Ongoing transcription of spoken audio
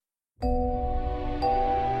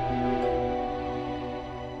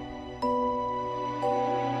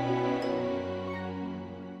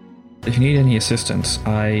If you need any assistance,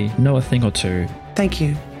 I know a thing or two. Thank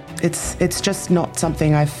you. It's just not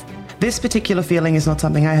something this particular feeling is not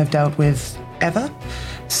something I have dealt with ever.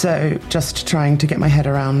 So just trying to get my head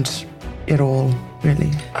around it all,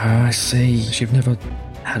 really. I see. So you've never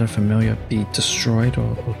had a familiar be destroyed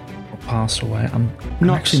or pass away? I'm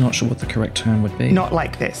actually not sure what the correct term would be. Not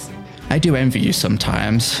like this. I do envy you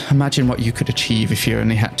sometimes. Imagine what you could achieve if you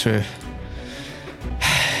only had to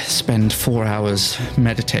spend 4 hours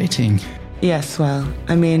meditating. Yes, well,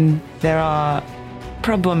 I mean, there are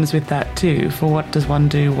problems with that too, for what does one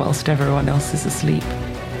do whilst everyone else is asleep?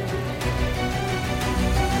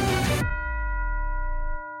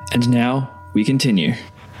 And now we continue.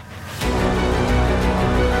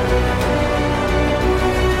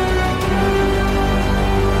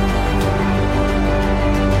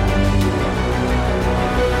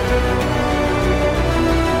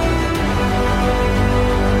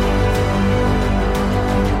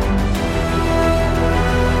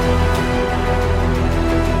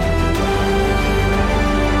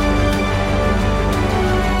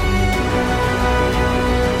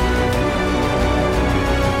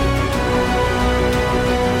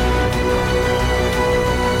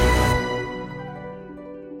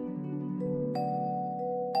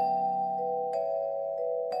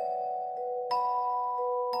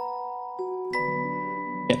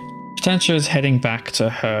 Potentia is heading back to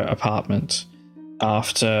her apartment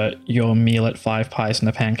after your meal at Five Pies and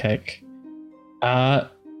a Pancake. How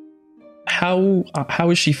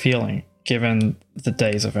is she feeling given the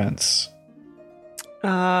day's events?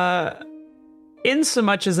 In so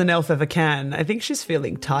much as an elf ever can, I think she's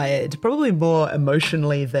feeling tired, probably more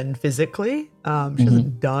emotionally than physically. She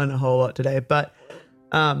hasn't done a whole lot today, but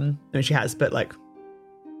no, she has, but like,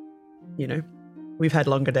 you know, we've had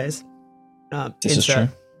longer days. This is true.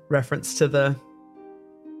 Reference to the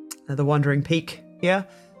Wandering Peak here.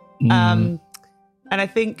 And I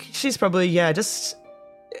think she's probably, just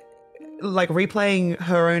like replaying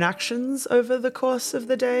her own actions over the course of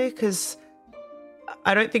the day, because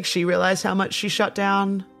I don't think she realized how much she shut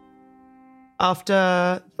down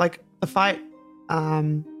after like the fight.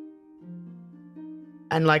 And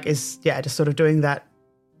like is, just sort of doing that,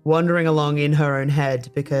 wandering along in her own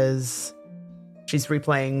head because she's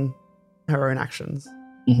replaying her own actions.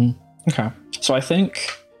 Okay. So I think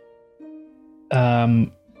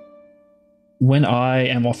when I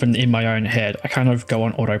am often in my own head, I kind of go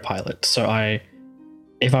on autopilot. So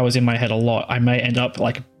if I was in my head a lot, I may end up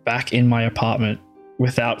like back in my apartment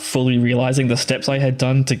without fully realizing the steps I had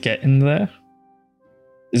done to get in there.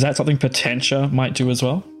 Is that something Potentia might do as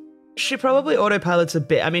well? She probably autopilots a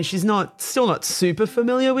bit. I mean, she's still not super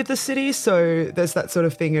familiar with the city, so there's that sort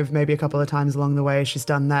of thing of maybe a couple of times along the way she's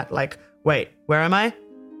done that, like, wait, where am I?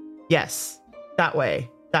 Yes, that way,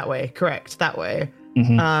 correct, that way.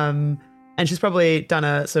 And she's probably done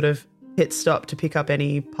a sort of pit stop to pick up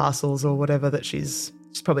any parcels or whatever that she's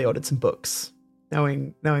probably ordered some books,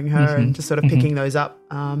 knowing her and just sort of picking those up,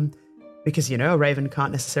 because, you know, a raven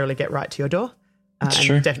can't necessarily get right to your door. And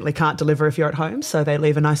true. Definitely can't deliver if you're at home, so they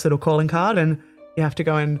leave a nice little calling card and you have to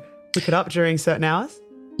go and pick it up during certain hours.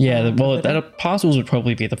 Yeah, parcels would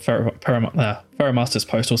probably be the Ferromaster's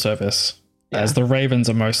postal service, as the ravens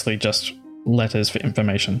are mostly just letters for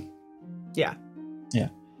information. Yeah. Yeah.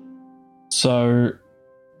 So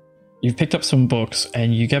you've picked up some books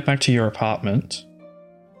and you get back to your apartment.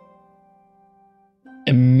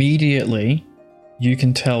 Immediately, you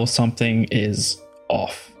can tell something is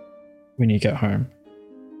off. When you get home,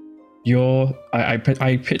 I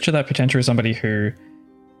picture that Potentia as somebody who,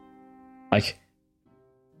 like,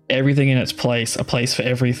 everything in its place, a place for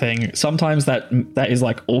everything. Sometimes that is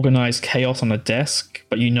like organized chaos on a desk,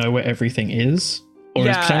 but you know where everything is. Or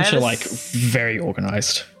is Potentia like very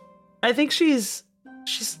organized? I think she's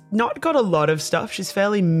not got a lot of stuff. She's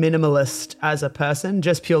fairly minimalist as a person,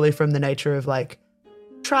 just purely from the nature of like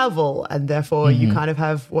travel, and therefore you kind of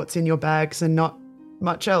have what's in your bags and not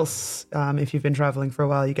much else. If you've been traveling for a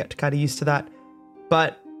while, you get kind of used to that.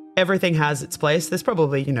 But everything has its place. There's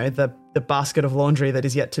probably, you know, the basket of laundry that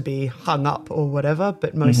is yet to be hung up or whatever,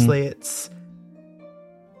 but mostly it's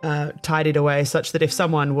tidied away such that if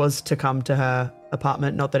someone was to come to her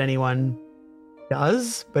apartment, not that anyone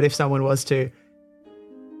does, but if someone was to,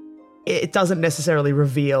 it doesn't necessarily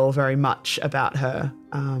reveal very much about her.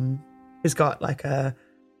 She's got like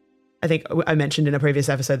I think I mentioned in a previous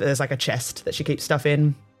episode that there's like a chest that she keeps stuff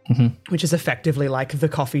in, which is effectively like the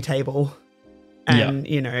coffee table. And,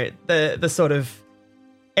 you know, the sort of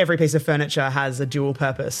every piece of furniture has a dual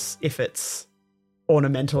purpose if it's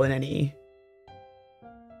ornamental in any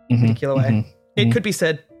particular way. It could be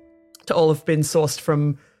said to all have been sourced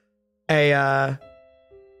from a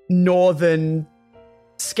northern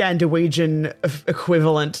Scandinavian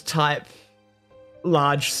equivalent type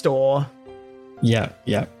large store. Yeah.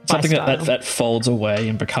 Something style. that folds away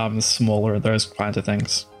and becomes smaller, those kinds of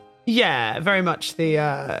things. Yeah, very much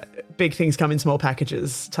the big things come in small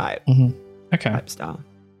packages type Okay. style.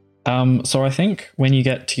 So I think when you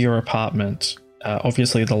get to your apartment,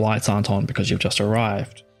 obviously the lights aren't on because you've just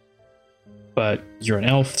arrived. But you're an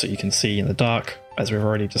elf, so you can see in the dark, as we've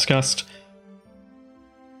already discussed.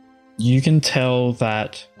 You can tell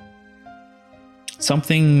that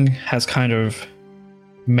something has kind of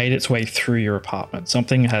made its way through your apartment.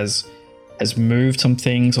 Something has moved some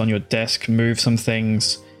things on your desk, moved some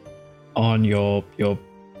things on your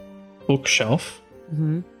bookshelf.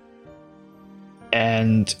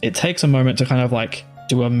 And it takes a moment to kind of like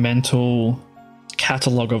do a mental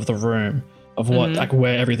catalog of the room of what like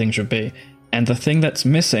where everything should be. And the thing that's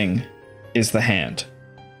missing is the hand.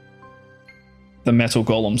 The metal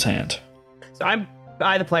golem's hand. So I,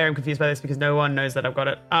 the player, am confused by this because no one knows that I've got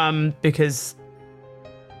it. Because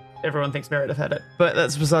everyone thinks Meredith had it, but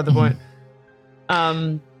that's beside the point.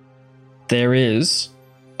 There is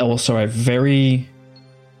also a very,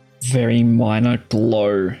 very minor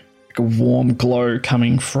glow, like a warm glow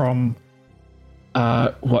coming from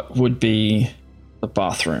what would be the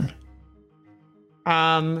bathroom.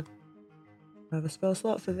 I have a spell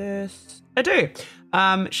slot for this. I do.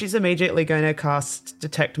 She's immediately going to cast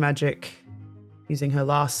Detect Magic using her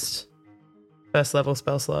first level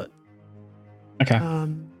spell slot. Okay.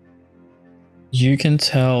 You can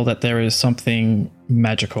tell that there is something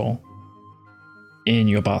magical in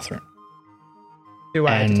your bathroom. Do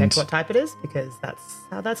I detect what type it is? Because that's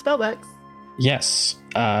how that spell works. Yes,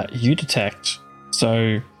 you detect.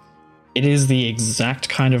 So it is the exact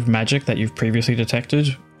kind of magic that you've previously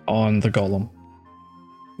detected on the golem.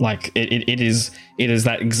 Like it is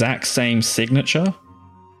that exact same signature,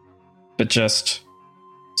 but just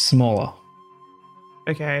smaller.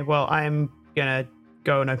 Okay, well, I'm gonna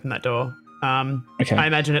go and open that door. Okay. I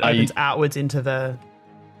imagine it opens outwards into the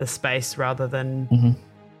space rather than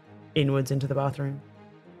inwards into the bathroom,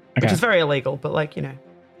 which is very illegal. But like, you know,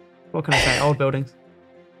 what can I say? Old buildings.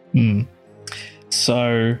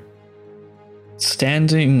 So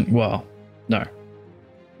standing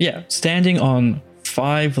on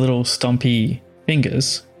 5 little stumpy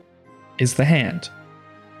fingers is the hand,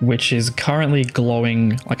 which is currently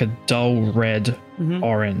glowing like a dull red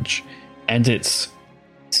orange, and it's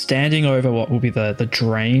standing over what will be the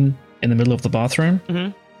drain in the middle of the bathroom.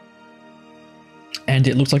 And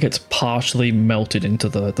it looks like it's partially melted into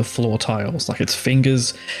the floor tiles, like its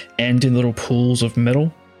fingers end in little pools of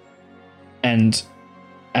metal. And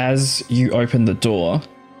as you open the door,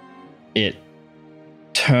 it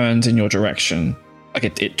turns in your direction, like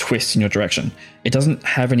it twists in your direction. It doesn't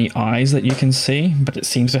have any eyes that you can see, but it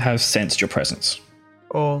seems to have sensed your presence.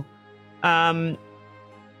 Or, can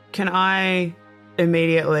I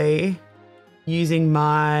immediately, using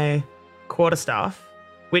my quarterstaff,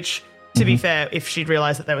 which, to be fair, if she'd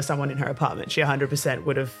realized that there was someone in her apartment, she 100%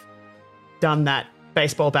 would have done that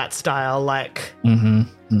baseball bat style, like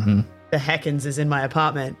the Heckins is in my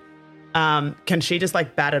apartment. Can she just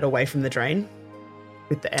like bat it away from the drain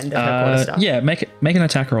with the end of her quarterstaff? Yeah, make an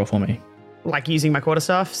attack roll for me. Like using my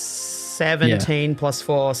quarterstaff, 17 plus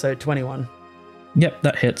 4, so 21. Yep,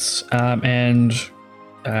 that hits. And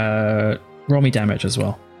roll me damage as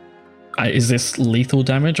well. Is this lethal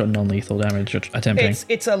damage or non-lethal damage you're attempting?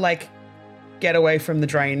 It's a like get away from the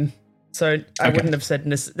drain. So I wouldn't have said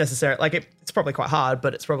necessarily like it's probably quite hard,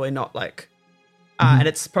 but it's probably not like and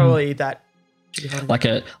it's probably that like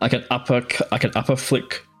an upper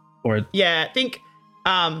flick or I think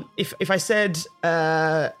if I said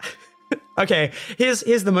okay, here's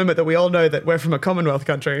the moment that we all know that we're from a Commonwealth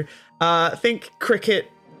country. Think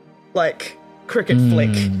cricket flick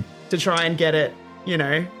to try and get it, you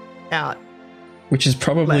know, out. Which is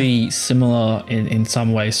probably similar in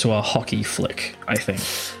some ways to a hockey flick, I think.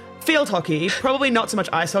 Field hockey, probably not so much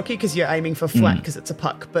ice hockey because you're aiming for flat because it's a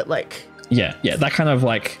puck, but like... Yeah, that kind of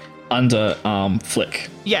like underarm flick.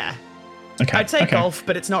 Yeah. Okay. I'd say golf,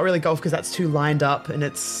 but it's not really golf because that's too lined up and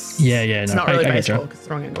it's... It's not really baseball because it's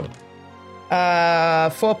the wrong angle.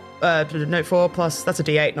 4 plus... That's a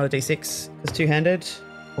D8, not a D6. It's two-handed.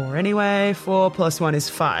 4 anyway. 4 plus 1 is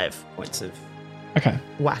 5 points of... Okay.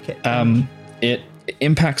 Whack it. It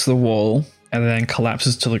impacts the wall and then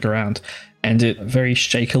collapses to the ground, and it very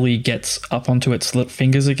shakily gets up onto its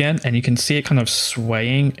fingers again, and you can see it kind of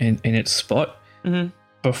swaying in its spot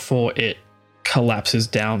before it collapses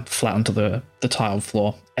down flat onto the tiled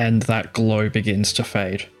floor, and that glow begins to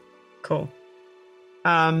fade. Cool.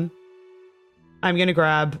 I'm going to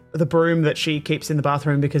grab the broom that she keeps in the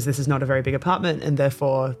bathroom because this is not a very big apartment, and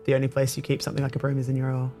therefore the only place you keep something like a broom is in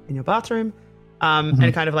your bathroom.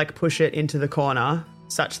 And kind of like push it into the corner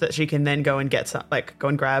such that she can then go and get some, like go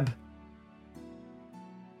and grab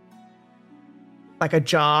like a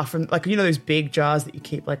jar from like, you know, those big jars that you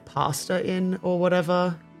keep like pasta in or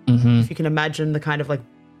whatever. If you can imagine the kind of like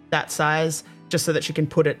that size, just so that she can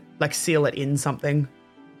put it, like seal it in something.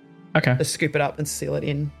 Okay. Just scoop it up and seal it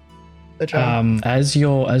in the jar. As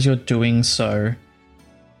you're doing so,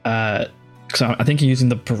 because I think you're using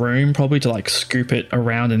the broom probably to like scoop it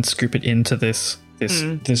around and scoop it into this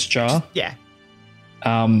jar. Yeah.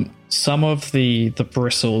 Some of the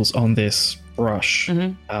bristles on this brush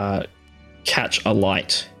catch a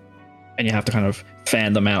light, and you have to kind of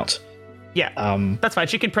fan them out. Yeah. That's fine.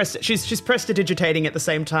 She can press it. She's prestidigitating at the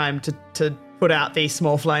same time to put out these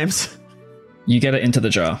small flames. You get it into the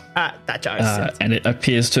jar. That jar is and it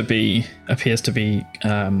appears to be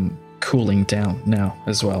cooling down now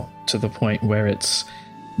as well, to the point where it's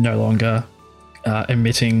no longer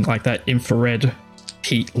emitting like that infrared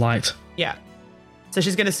heat light. Yeah. So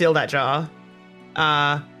she's going to seal that jar.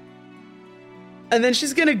 And then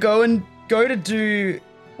she's going to go to do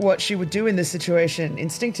what she would do in this situation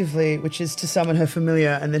instinctively, which is to summon her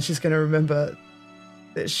familiar, and then she's going to remember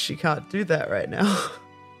that she can't do that right now.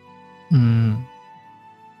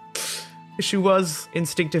 She was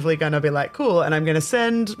instinctively going to be like, cool, and I'm going to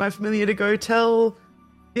send my familiar to go tell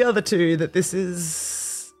the other two that this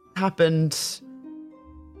is happened.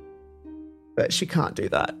 But she can't do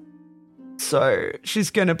that. So she's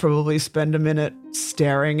going to probably spend a minute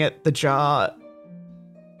staring at the jar,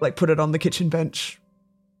 like put it on the kitchen bench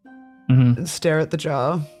and stare at the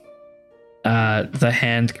jar. The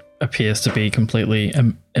hand appears to be completely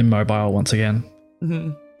immobile once again.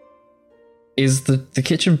 Is the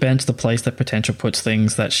kitchen bench the place that Potential puts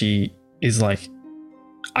things that she is like,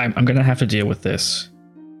 I'm going to have to deal with this,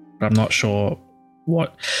 but I'm not sure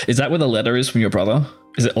what. Is that where the letter is from your brother?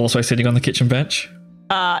 Is it also sitting on the kitchen bench?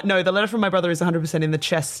 No, the letter from my brother is 100% in the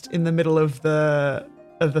chest in the middle of the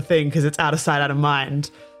thing because it's out of sight, out of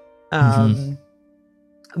mind.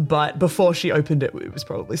 But before she opened it, it was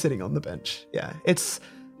probably sitting on the bench. Yeah, it's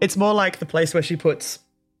more like the place where she puts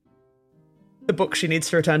the book she needs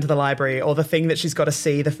to return to the library, or the thing that she's got to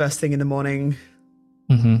see the first thing in the morning.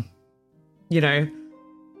 You know,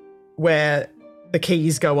 where the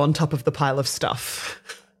keys go on top of the pile of stuff.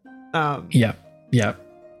 Yeah.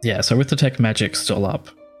 So with the tech magic still up,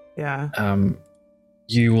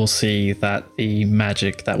 you will see that the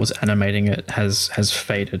magic that was animating it has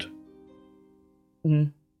faded.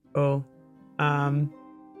 Oh.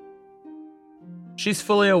 She's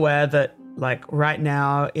fully aware that, like, right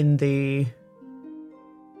now in the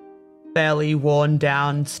fairly worn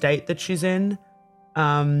down state that she's in,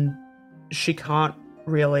 she can't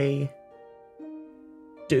really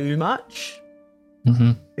do much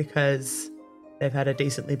because they've had a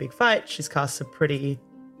decently big fight. She's cast some pretty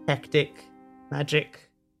hectic magic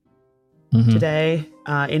today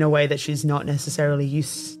in a way that she's not necessarily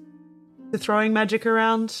used to throwing magic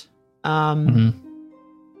around.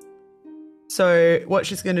 So what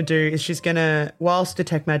she's going to do is she's going to, whilst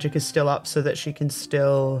detect magic is still up so that she can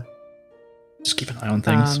still just keep an eye on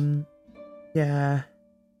things. Yeah.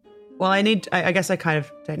 Well, I guess I kind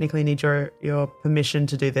of technically need your permission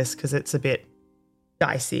to do this because it's a bit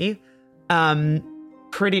dicey.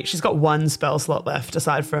 She's got one spell slot left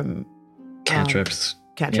aside from cantrips.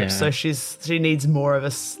 Yeah. So she needs more of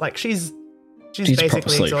she's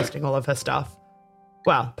basically exhausting all of her stuff.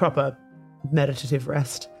 Well, proper meditative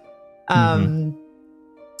rest.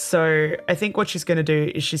 So I think what she's going to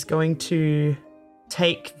do is she's going to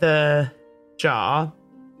take the jar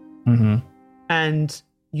and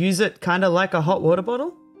use it kind of like a hot water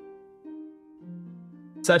bottle,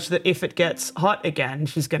 such that if it gets hot again,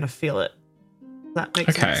 she's going to feel it. Does that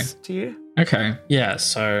make sense to you? Okay. Yeah.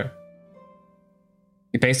 So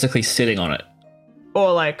you're basically sitting on it,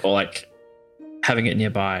 or like having it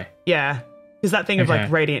nearby. Yeah, because that thing of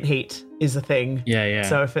like radiant heat is a thing. Yeah.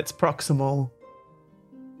 So if it's proximal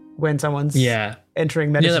when someone's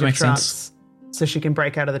entering meditative that makes trance, sense. So she can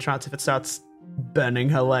break out of the trance if it starts burning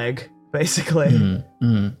her leg, basically.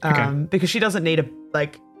 Because she doesn't need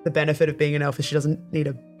the benefit of being an elf is she doesn't need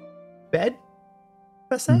a bed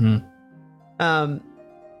per se.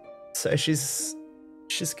 So she's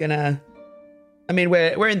gonna. I mean,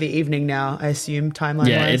 we're in the evening now. I assume timeline.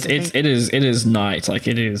 Yeah, it is night. Like,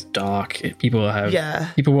 it is dark. People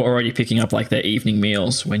were already picking up like their evening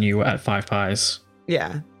meals when you were at Five Pies.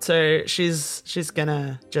 Yeah, so she's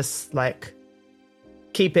gonna just like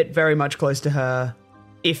keep it very much close to her.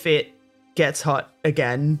 If it gets hot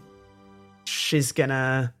again, she's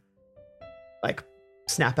gonna like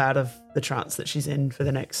snap out of the trance that she's in for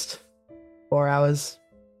the next 4 hours.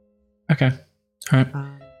 Okay. All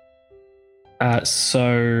right.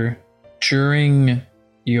 So during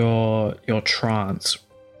your trance,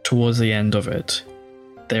 towards the end of it,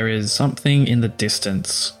 there is something in the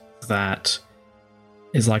distance that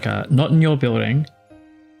is like not in your building,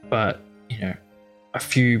 but a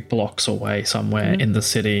few blocks away somewhere in the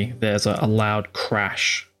city. There's a loud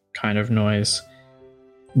crash kind of noise.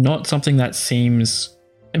 Not something that seems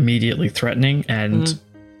immediately threatening and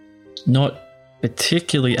not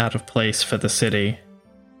particularly out of place for the city,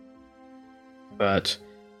 but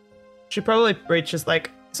she probably reaches like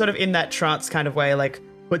sort of in that trance kind of way, like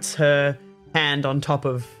puts her hand on top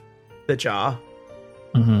of the jar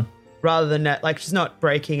rather than that, like she's not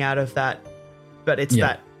breaking out of that, but it's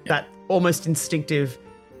that almost instinctive,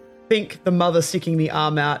 think the mother sticking the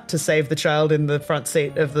arm out to save the child in the front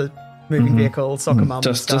seat of the moving vehicle, soccer mum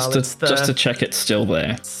just to check it's still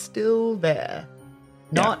there. Still there.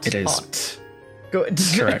 Not it is. Hot. Good.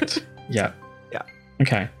 Correct. Yeah. Yeah.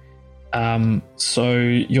 Okay. So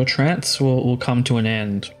your trance will come to an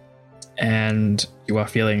end and you are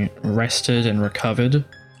feeling rested and recovered.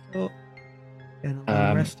 Oh,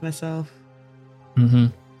 gonna rest myself.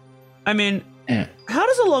 I mean, how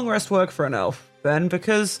does a long rest work for an elf, Ben?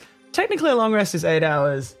 Because technically a long rest is 8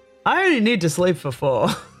 hours. I only need to sleep for 4.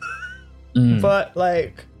 But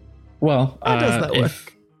like, well, how does that work?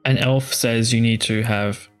 If an elf says you need to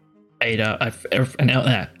have 8 hours,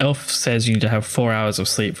 elf says you need to have 4 hours of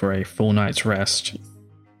sleep for a full night's rest.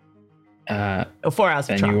 4 hours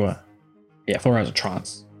of trance. 4 hours of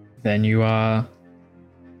trance. Then you are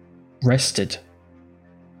rested.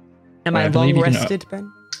 Am I long rested,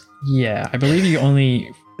 Ben? Yeah, I believe you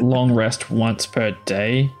only long rest once per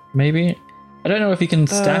day, maybe. I don't know if you can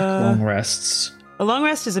stack long rests. A long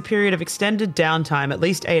rest is a period of extended downtime, at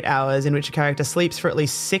least 8 hours, in which a character sleeps for at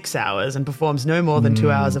least 6 hours and performs no more than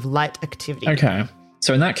 2 hours of light activity. Okay,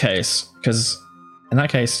 so in that case,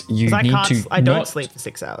 you need to. I don't sleep for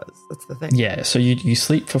 6 hours. That's the thing. Yeah, so you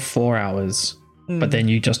sleep for 4 hours, but then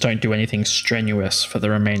you just don't do anything strenuous for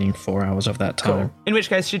the remaining 4 hours of that time. Cool. In which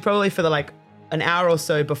case, she'd probably for the an hour or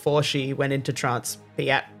so before she went into trance, be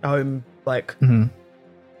at home,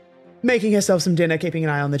 making herself some dinner, keeping an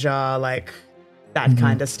eye on the jar, that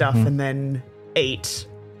kind of stuff, and then eat,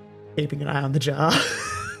 keeping an eye on the jar.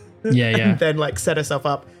 And then set herself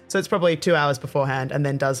up. So it's probably 2 hours beforehand, and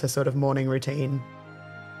then does her sort of morning routine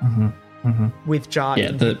with jar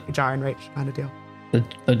jar in reach kind of deal.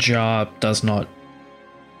 The jar does not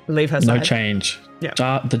leave her side. No change. Yeah.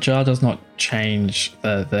 The jar does not change.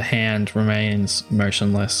 The hand remains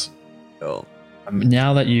motionless. Cool.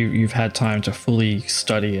 Now that you've had time to fully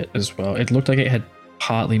study it as well, it looked like it had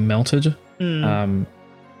partly melted. It's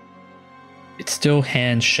still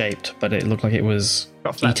hand shaped, but it looked like it was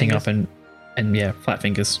eating up and flat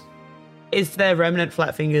fingers. Is there remnant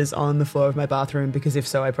flat fingers on the floor of my bathroom? Because if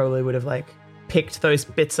so, I probably would have picked those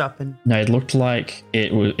bits up and. No, it looked like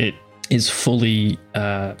it is fully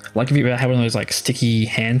if you had one of those sticky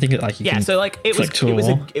hand things that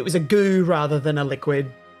it was a goo rather than a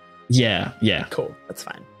liquid. Yeah. Cool, that's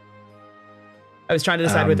fine. I was trying to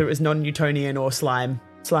decide whether it was non-Newtonian or slime.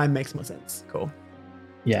 Slime makes more sense. Cool.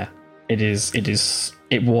 Yeah,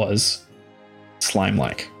 it was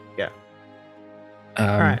slime-like. Yeah.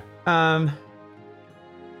 All right.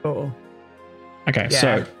 Cool. Okay,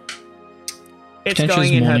 so it's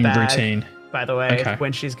going in her bag, routine. By the way,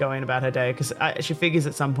 when she's going about her day, because she figures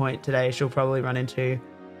at some point today she'll probably run into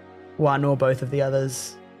one or both of the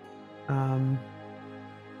others.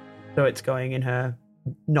 So it's going in her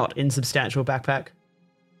not insubstantial backpack,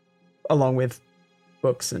 along with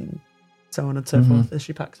books and so on and so forth as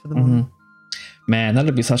she packs for the morning. Man,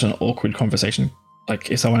 that'd be such an awkward conversation.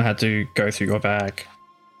 If someone had to go through your bag.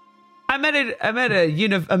 I'm at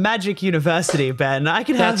a magic university, Ben. I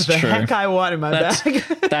can have the heck I want in my bag.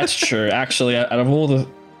 That's true. Actually, out of all the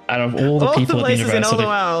people at the university, in all the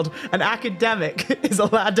world, an academic is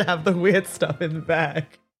allowed to have the weird stuff in the bag.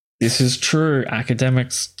 This is true.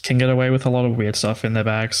 Academics can get away with a lot of weird stuff in their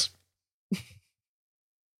bags.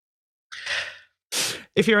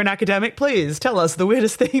 If you're an academic, please tell us the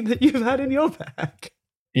weirdest thing that you've had in your bag.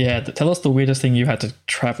 Yeah, tell us the weirdest thing you had to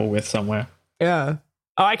travel with somewhere. Yeah.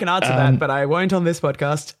 Oh, I can answer that, but I won't on this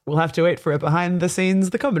podcast. We'll have to wait for a behind the scenes,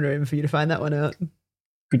 the common room, for you to find that one out.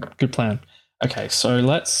 Good plan. Okay, so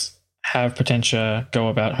let's have Potentia go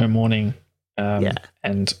about her morning,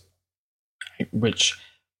 and which,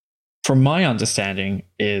 from my understanding,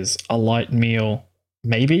 is a light meal,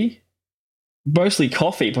 maybe. Mostly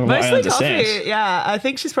coffee, but what I Mostly understand. coffee. Yeah, I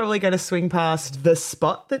think she's probably going to swing past the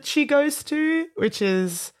spot that she goes to, which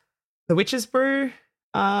is the Witch's Brew,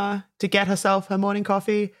 to get herself her morning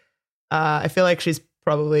coffee. I feel like she's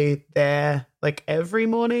probably there like every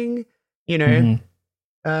morning, you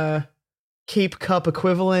know, keep cup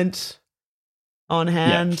equivalent on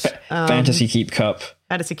hand. Yeah, fantasy keep cup.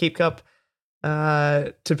 Fantasy keep cup,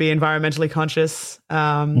 to be environmentally conscious.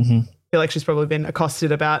 I feel like she's probably been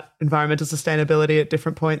accosted about environmental sustainability at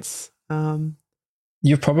different points.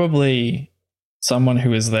 You're probably someone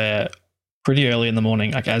who is there pretty early in the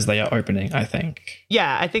morning, like as they are opening, I think.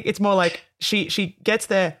 Yeah, I think it's more like she gets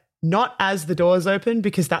there not as the doors open,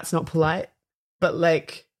 because that's not polite, but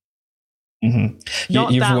like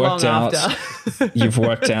not You've that worked long out, after. You've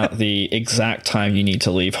worked out the exact time you need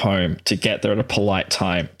to leave home to get there at a polite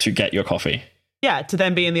time to get your coffee. Yeah, to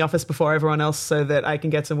then be in the office before everyone else so that I can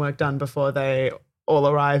get some work done before they all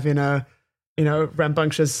arrive in a,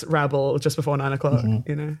 rambunctious rabble just before 9 o'clock,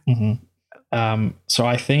 So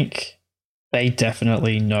I think they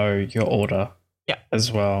definitely know your order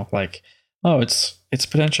as well. Like, oh, it's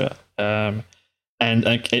Potentia. And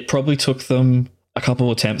it probably took them a couple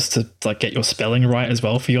attempts to like get your spelling right as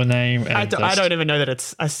well for your name. And I don't even know that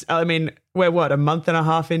it's, I mean, we're a month and a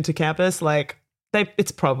half into campus? Like,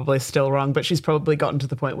 it's probably still wrong, but she's probably gotten to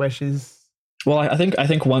the point where she's... Well, I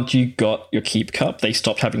think once you got your keep cup, they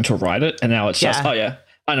stopped having to write it, and now it's just, oh yeah,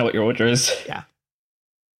 I know what your order is. Yeah.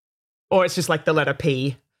 Or it's just like the letter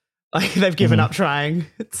P. Like they've given up trying.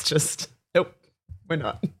 It's just, nope, we're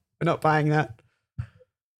not buying that.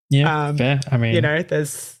 Yeah, fair. I mean...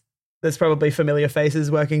 there's probably familiar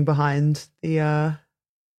faces working behind the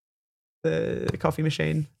coffee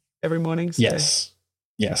machine every morning. So.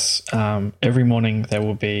 Yes. Every morning there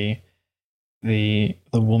will be the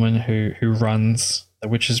woman who runs the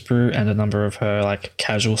Witch's Brew and a number of her like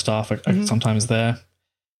casual staff are sometimes there.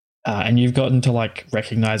 And you've gotten to like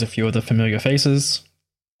recognize a few of the familiar faces,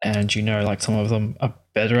 and like some of them are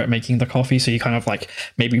better at making the coffee, so you kind of like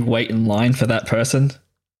maybe wait in line for that person.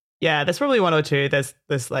 Yeah, there's probably one or two. There's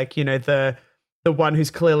like, the one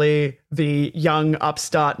who's clearly the young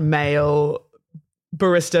upstart male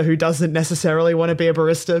barista who doesn't necessarily want to be a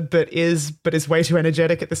barista, but is way too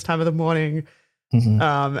energetic at this time of the morning.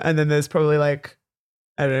 And then there's probably like,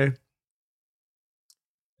 I don't know.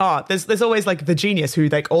 Oh, there's always like the genius who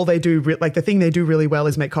like all they do, like the thing they do really well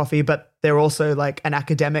is make coffee, but they're also like an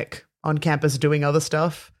academic on campus doing other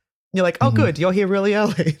stuff. And you're like, oh, good, you're here really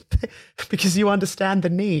early because you understand the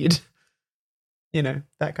need.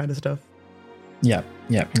 That kind of stuff. Yeah,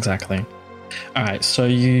 exactly. All right, so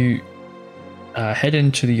you head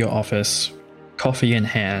into your office, coffee in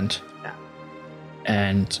hand,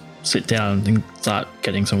 and sit down and start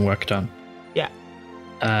getting some work done. Yeah.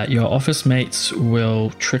 Your office mates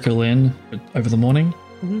will trickle in over the morning.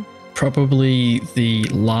 Probably the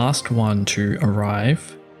last one to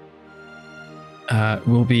arrive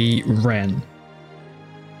will be Ren.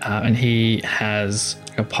 And he has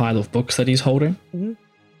a pile of books that he's holding.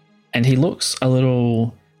 And he looks a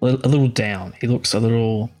little down. He looks a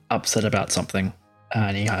little upset about something.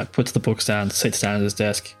 And he puts the books down, sits down at his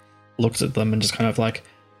desk, looks at them and just kind of like...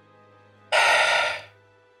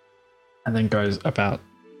 and then goes about,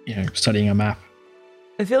 studying a map.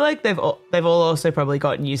 I feel like they've all also probably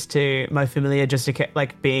gotten used to my familiar just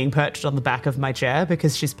like being perched on the back of my chair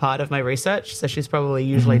because she's part of my research. So she's probably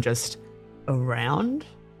usually just around.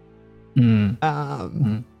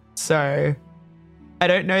 So I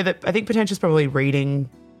don't know that. I think Potentia's probably reading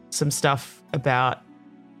some stuff about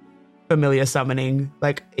familiar summoning.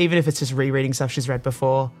 Like even if it's just rereading stuff she's read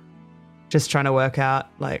before, just trying to work out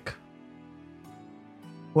like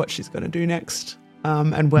what she's going to do next.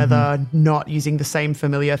 And whether not using the same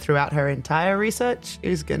familiar throughout her entire research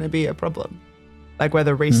is going to be a problem. Like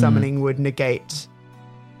whether resummoning would negate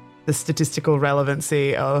the statistical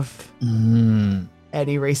relevancy of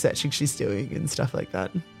any researching she's doing and stuff like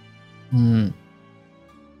that.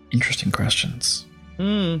 Interesting questions.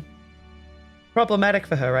 Problematic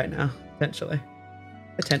for her right now, potentially.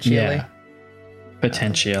 Yeah.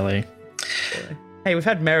 Potentially. Hey, we've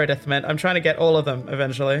had Meredith met. I'm trying to get all of them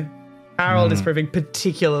eventually. Harold is proving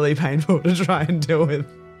particularly painful to try and deal with.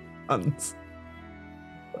 But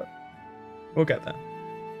we'll get there.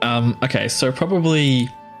 Okay, so probably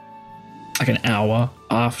like an hour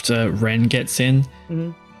after Ren gets in,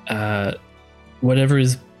 whatever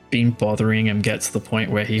has been bothering him gets to the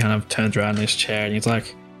point where he kind of turns around in his chair and he's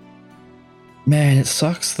like, man, it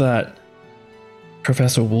sucks that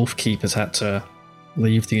Professor Wolfkeep has had to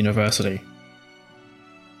leave the university.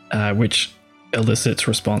 Which elicits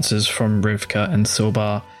responses from Rivka and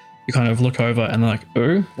Silbar. You kind of look over and they're like,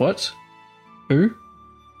 oh, what? Who?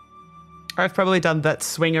 I've probably done that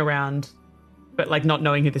swing around, but like not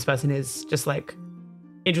knowing who this person is, just like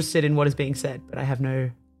interested in what is being said, but I have no.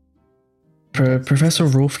 Professor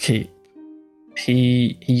Rolfkeep.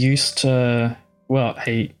 He used to, well,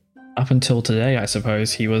 up until today, I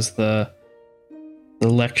suppose, he was the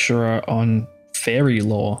lecturer on fairy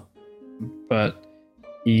law, but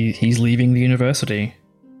he's leaving the university.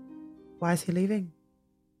 Why is he leaving?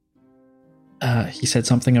 He said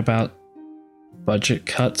something about budget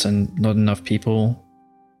cuts and not enough people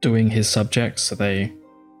doing his subjects, so they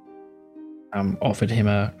offered him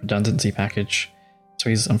a redundancy package. So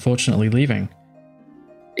he's unfortunately leaving.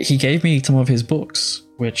 He gave me some of his books,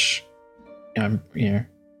 which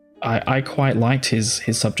I quite liked his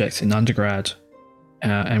subjects in undergrad,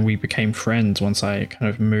 and we became friends once I kind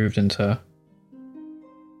of moved into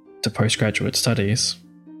postgraduate studies.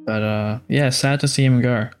 But yeah, sad to see him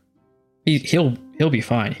go. He'll be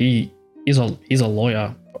fine. He's a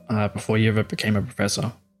lawyer before he ever became a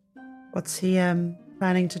professor. What's he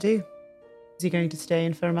planning to do? Is he going to stay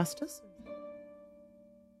in for a master's?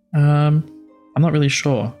 I'm not really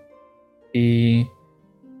sure. He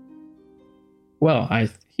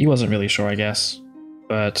wasn't really sure, I guess,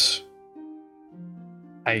 but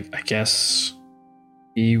I guess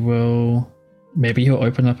he will. Maybe he'll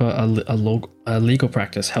open up a legal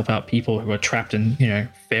practice, help out people who are trapped in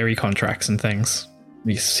fairy contracts and things.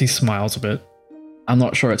 He smiles a bit. I'm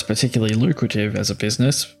not sure it's particularly lucrative as a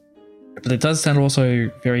business, but it does sound also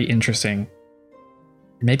very interesting.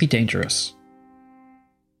 Maybe dangerous.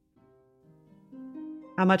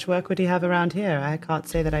 How much work would he have around here? I can't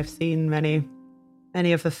say that I've seen many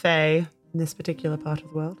of the Fae in this particular part of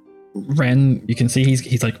the world. Ren, you can see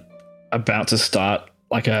he's like about to start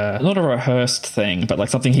like not a rehearsed thing, but like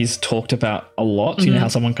something he's talked about a lot. Mm-hmm. You know how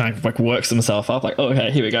someone kind of like works themselves up, like, oh,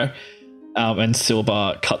 okay, here we go. And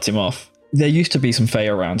Silbar cuts him off. There used to be some Fae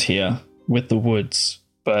around here with the woods,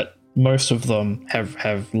 but most of them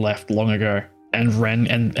have left long ago. And Ren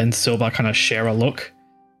and Silbar kind of share a look.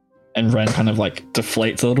 And Ren kind of like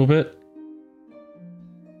deflates a little bit.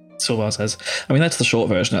 Silvar says, I mean, that's the short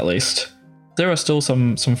version at least. There are still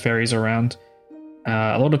some fairies around.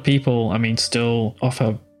 A lot of people, I mean, still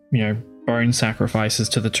offer, bone sacrifices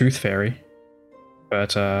to the Tooth Fairy.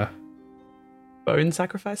 But, Bone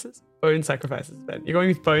sacrifices? Bone sacrifices, Ben. You're going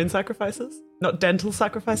with bone sacrifices? Not dental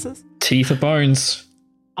sacrifices? Teeth or bones?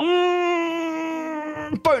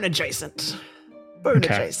 Bone adjacent. Bone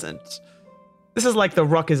adjacent. This is like the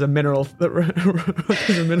rock is a mineral. The rock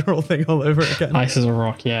is a mineral thing all over again. Ice is a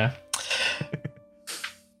rock, yeah.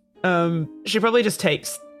 She probably just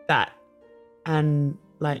takes that and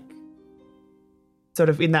like sort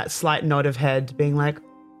of in that slight nod of head being like,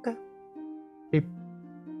 okay. She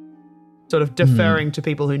sort of deferring to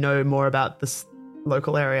people who know more about this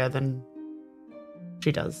local area than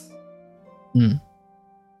she does.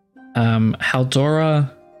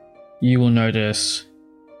 Haldora, you will notice,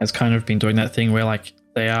 has kind of been doing that thing where like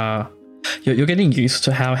you're getting used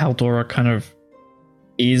to how Haldora kind of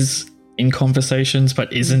is in conversations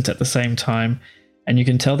but isn't at the same time, and you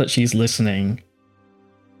can tell that she's listening.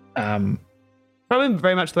 Probably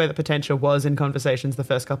very much the way that Potentia was in conversations the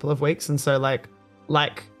first couple of weeks, and so like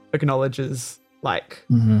acknowledges like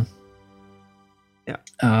yeah.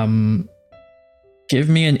 Give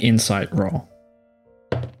me an insight roll.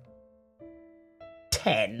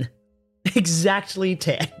 10. Exactly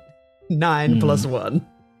 10. 9 plus 1.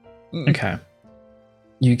 Okay.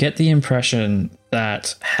 You get the impression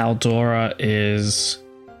that Haldora is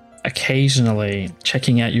occasionally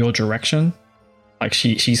checking out your direction. Like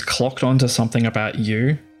she's clocked onto something about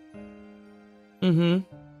you. Mm-hmm.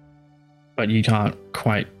 But you can't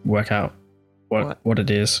quite work out what it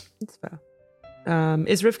is. That's fair.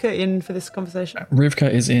 Is Rivka in for this conversation?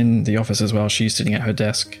 Rivka is in the office as well. She's sitting at her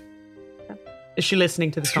desk. Is she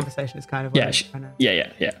listening to this conversation? Is kind of yeah.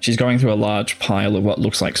 Yeah. She's going through a large pile of what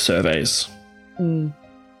looks like surveys.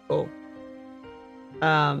 Cool.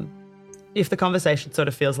 If the conversation sort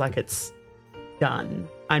of feels like it's done,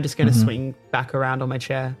 I'm just going to swing back around on my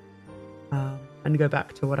chair and go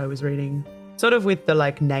back to what I was reading. Sort of with the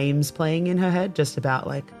like names playing in her head, just about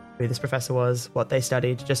like who this professor was, what they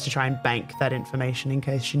studied, just to try and bank that information in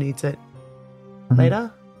case she needs it later.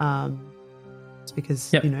 It's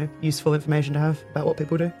because, useful information to have about what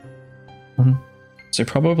people do. So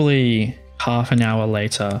probably half an hour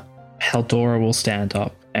later, Haldora will stand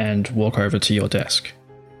up and walk over to your desk.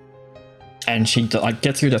 And she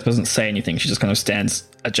gets to your desk, doesn't say anything. She just kind of stands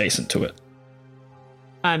adjacent to it.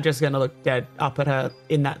 I'm just going to look dead up at her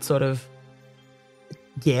in that sort of,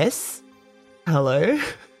 yes, hello,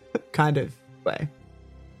 kind of way.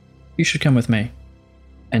 You should come with me.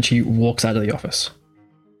 and she walks out of the office.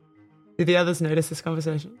 Did the others notice this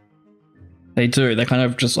conversation? They do. They kind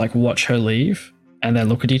of just like watch her leave and then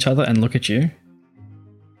look at each other and look at you.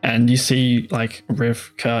 And you see like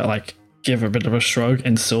Rivka like give a bit of a shrug,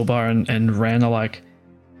 and Silbar and Ren are like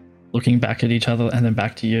looking back at each other and then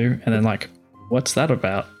back to you, and then like, what's that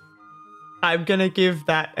about? I'm gonna give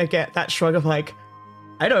that shrug of like,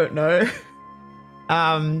 I don't know.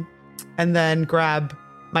 And then grab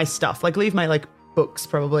my stuff. Like leave my like books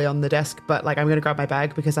probably on the desk, but like I'm gonna grab my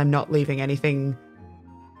bag because I'm not leaving anything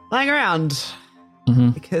lying around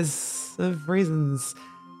because of reasons.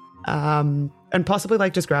 And possibly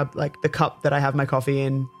like just grab like the cup that I have my coffee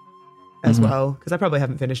in as well, because I probably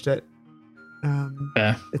haven't finished it.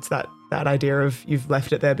 Yeah. It's that idea of you've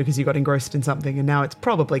left it there because you got engrossed in something and now it's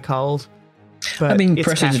probably cold. But I mean, it's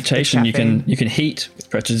prestidigitation, it's caffeine. you can heat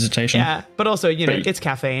with prestidigitation. Yeah, but also, you know, But- it's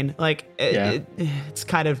caffeine. Like, it's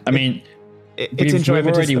kind of... I mean, it's we've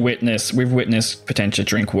enjoyment. already witnessed Potentia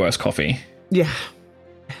drink worse coffee. Yeah.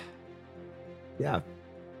 Yeah.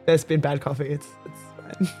 There's been bad coffee. It's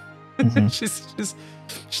fine.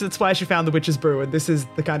 That's why she found the Witch's Brew, and this is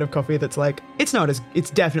the kind of coffee that's like, it's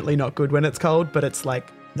definitely not good when it's cold, but it's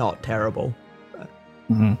like not terrible.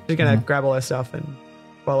 She's gonna grab all her stuff and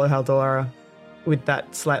follow Haldora with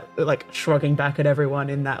that slight, like, shrugging back at everyone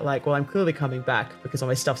in that, like, well, I'm clearly coming back because all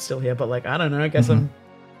my stuff's still here, but like, I don't know, I guess I'm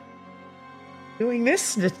doing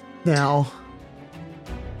this now.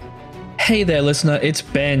 Hey there, listener, it's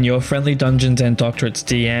Ben, your friendly Dungeons and Doctorates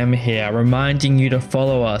DM here, reminding you to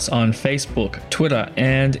follow us on Facebook, Twitter,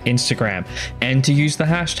 and Instagram, and to use the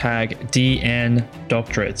hashtag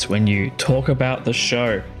DNDoctorates when you talk about the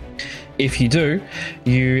show. If you do,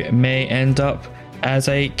 you may end up as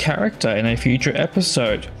a character in a future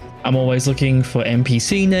episode. I'm always looking for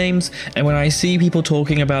NPC names, and when I see people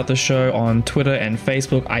talking about the show on Twitter and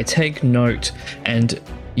Facebook, I take note and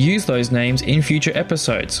use those names in future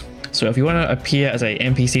episodes. So if you want to appear as a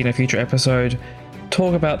NPC in a future episode,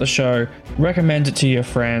 talk about the show, recommend it to your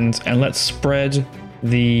friends, and let's spread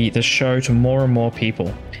the show to more and more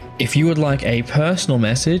people. If you would like a personal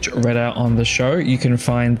message read out on the show, you can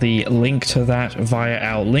find the link to that via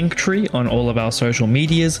our link tree on all of our social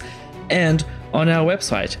medias and on our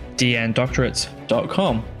website,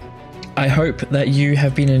 dndoctorates.com. I hope that you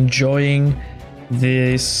have been enjoying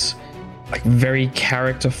this like very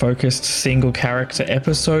character-focused single character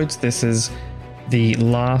episodes. This is the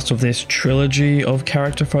last of this trilogy of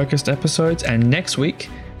character-focused episodes, and next week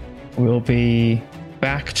we'll be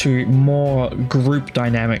back to more group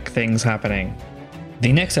dynamic things happening.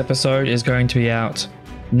 The next episode is going to be out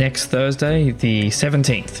next Thursday, the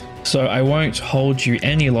 17th. So I won't hold you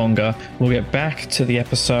any longer. We'll get back to the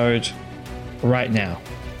episode right now.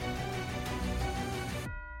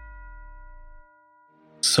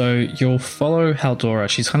 So you'll follow Haldora.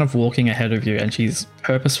 She's kind of walking ahead of you, and she's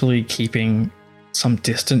purposefully keeping some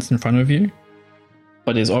distance in front of you,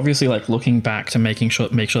 but is obviously like looking back to make sure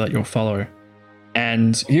that you'll follow.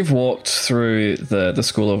 And you've walked through the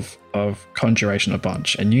School of Conjuration a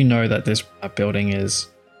bunch, and you know that this building is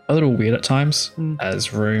a little weird at times,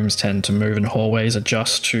 as rooms tend to move and hallways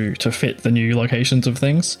adjust to fit the new locations of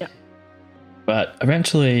things. Yeah. But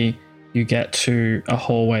eventually you get to a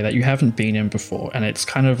hallway that you haven't been in before, and it's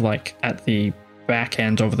kind of like at the back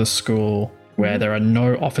end of the school where there are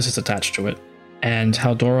no offices attached to it. And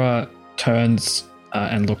Haldora turns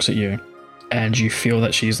and looks at you, and you feel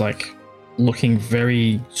that she's like looking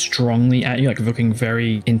very strongly at you, like looking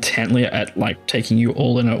very intently at like taking you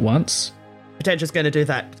all in at once. Potential's going to do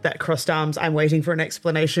that crossed arms, I'm waiting for an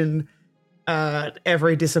explanation,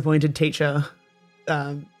 every disappointed teacher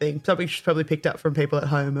thing. Something she's probably picked up from people at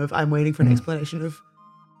home of, I'm waiting for an explanation of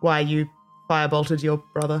why you firebolted your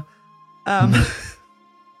brother.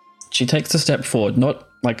 She takes a step forward, not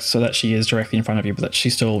like so that she is directly in front of you, but that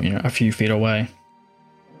she's still, a few feet away.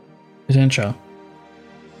 Potentia,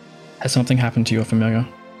 has something happened to your familiar?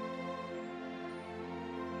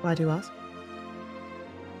 Why do you ask?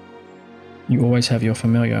 You always have your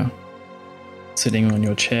familiar sitting on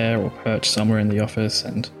your chair or perched somewhere in the office,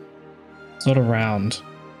 and it's not around,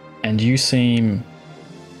 and you seem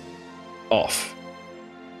off.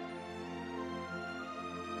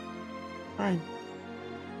 Fine.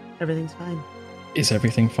 Everything's fine. Is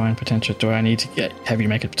everything fine, Potentia? Do I need to have you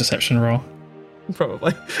make a deception roll?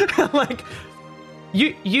 Probably. Like,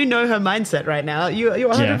 you know her mindset right now. You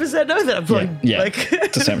 100% know that. I'm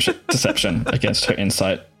like, Deception against her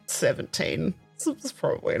insight. 17. It's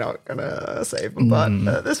probably not gonna save him, but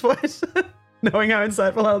at this point, knowing how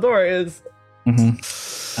insightful Haldora is.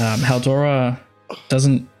 Haldora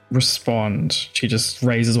doesn't respond. She just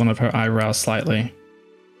raises one of her eyebrows slightly.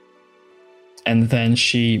 And then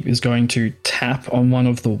she is going to tap on one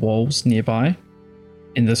of the walls nearby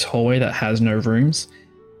in this hallway that has no rooms.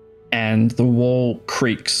 And the wall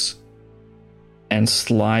creaks and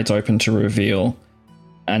slides open to reveal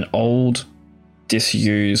an old,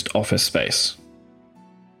 disused office space.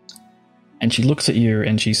 And she looks at you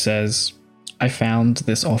and she says, I found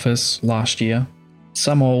this office last year.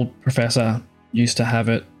 Some old professor used to have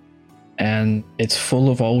it, and it's full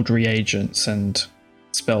of old reagents and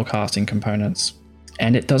spellcasting components.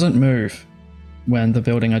 And it doesn't move when the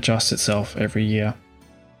building adjusts itself every year.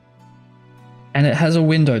 And it has a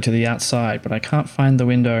window to the outside, but I can't find the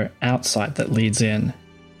window outside that leads in.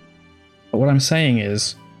 But what I'm saying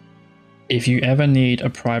is, if you ever need a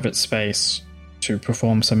private space to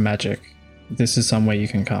perform some magic, this is somewhere you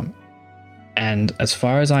can come. And as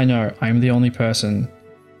far as I know, I'm the only person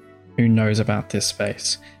who knows about this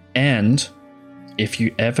space. And if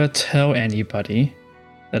you ever tell anybody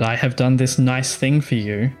that I have done this nice thing for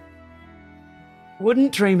you,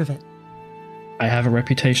 Wouldn't dream of it. I have a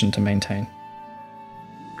reputation to maintain.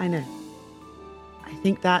 I know. I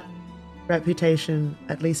think that reputation,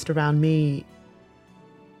 at least around me,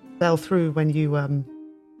 fell through when you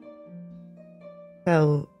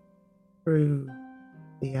fell through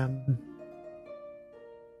the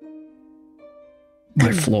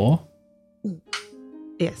My floor?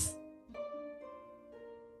 Yes.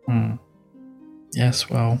 Yes,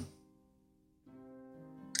 well,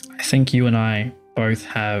 I think you and I both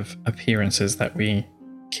have appearances that we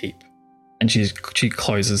keep. And she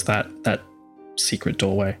closes that secret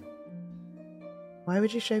doorway. Why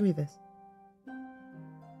would you show me this?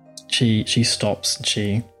 She stops and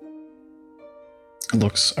she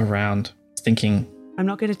looks around, thinking, I'm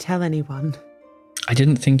not going to tell anyone. I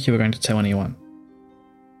didn't think you were going to tell anyone.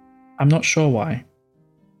 I'm not sure why.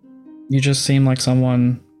 You just seem like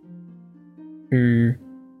someone who...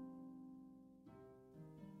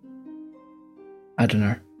 I don't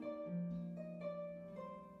know.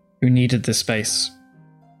 Who needed this space.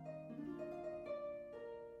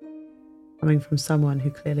 Coming from someone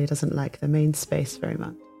who clearly doesn't like the main space very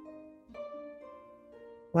much.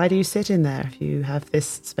 Why do you sit in there if you have this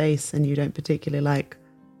space and you don't particularly like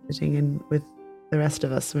sitting in with the rest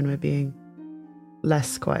of us when we're being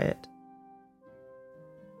less quiet?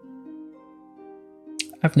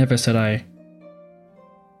 I've never said I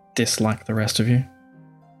dislike the rest of you.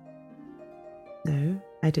 No,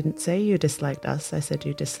 I didn't say you disliked us. I said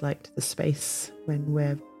you disliked the space when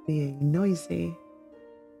we're being noisy.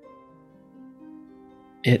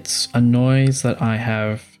 It's a noise that I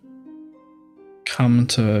have come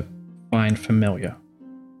to find familiar.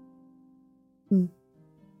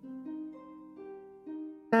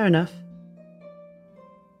 Fair enough.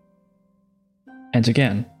 And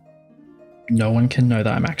again, no one can know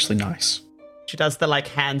that I'm actually nice. She does the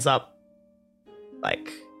hands up,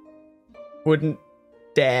 wouldn't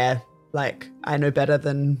dare, I know better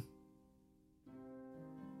than...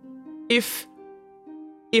 If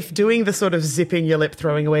doing the sort of zipping your lip,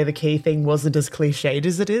 throwing away the key thing wasn't as cliched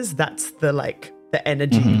as it is, that's the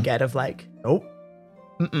energy you get of nope.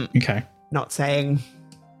 Okay. Not saying.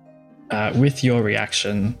 With your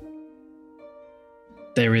reaction,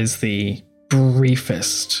 there is the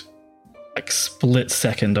briefest, split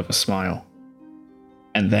second of a smile.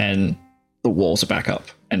 And then the walls are back up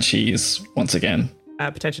and she's once again...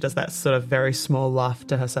 Potentially does that sort of very small laugh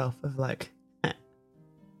to herself of eh.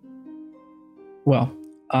 Well,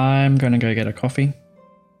 I'm going to go get a coffee.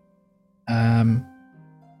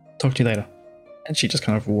 Talk to you later. And she just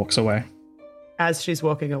kind of walks away. As she's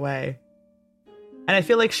walking away, and I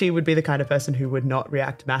feel like she would be the kind of person who would not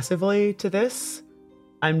react massively to this,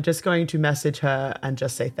 I'm just going to message her and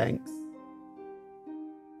just say thanks.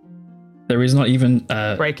 There is not even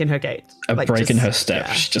a break in her gait. A break in her step.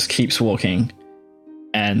 Yeah. She just keeps walking.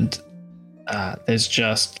 And there's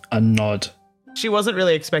just a nod. She wasn't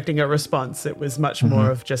really expecting a response. It was much more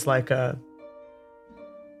of just a...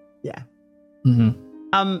 Yeah.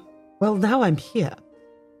 Well, now I'm here.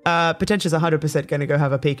 Potential's 100% going to go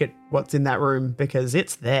have a peek at what's in that room because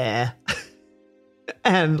it's there.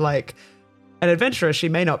 And an adventurer she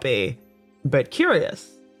may not be, but curious.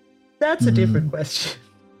 That's a different question.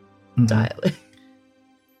 Entirely.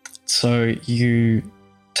 So you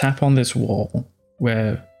tap on this wall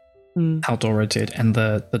where Haldora did, and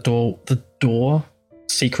the door,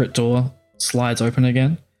 secret door, slides open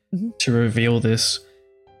again to reveal this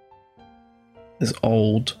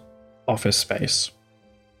old office space.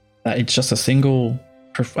 It's just a single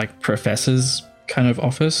professor's kind of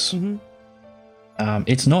office.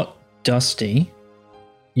 It's not dusty.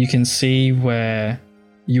 You can see where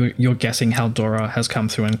you're guessing Haldora has come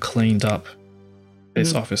through and cleaned up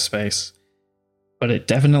this office space. but it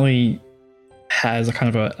definitely has a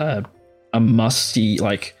kind of a musty,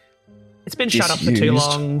 like, It's been shut up for too disused.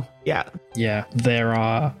 long. Yeah. Yeah, there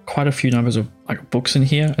are quite a few numbers of like books in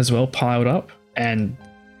here as well piled up, and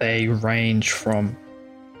they range from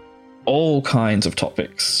all kinds of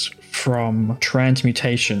topics, from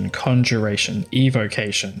transmutation, conjuration,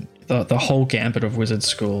 evocation, the whole gambit of wizard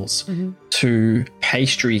schools, to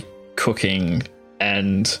pastry cooking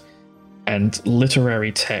and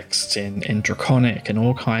literary texts in Draconic and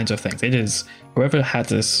all kinds of things. It is whoever had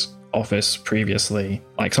this office previously,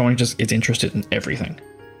 like someone who just is interested in everything.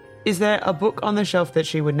 Is there a book on the shelf that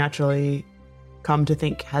she would naturally come to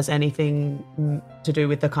think has anything to do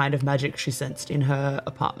with the kind of magic she sensed in her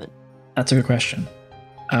apartment? That's a good question.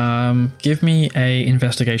 Give me a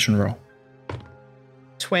investigation roll.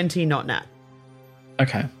 20, not nat.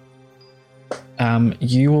 Okay.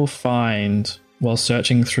 You will find, while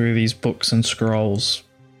searching through these books and scrolls,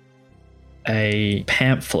 a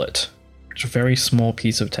pamphlet, which is a very small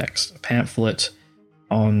piece of text, a pamphlet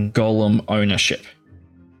on golem ownership.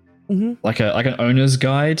 Like an owner's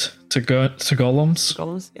guide to golems.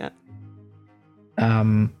 Golems, yeah.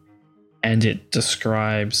 And it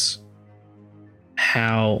describes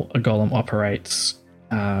how a golem operates,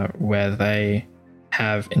 where they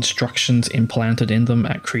have instructions implanted in them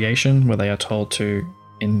at creation, where they are told to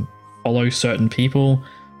follow certain people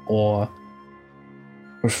or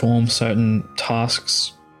perform certain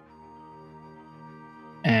tasks,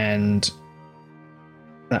 and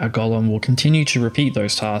that a golem will continue to repeat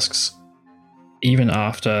those tasks even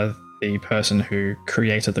after the person who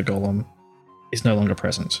created the golem is no longer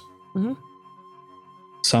present.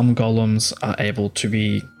 Some golems are able to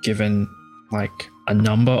be given like a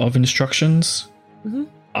number of instructions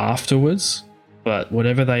afterwards, but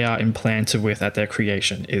whatever they are implanted with at their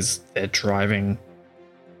creation is their driving,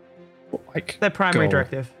 like, Their primary goal.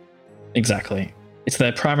 directive. Exactly. It's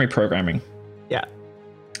their primary programming. Yeah.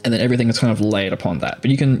 And then everything is kind of laid upon that. But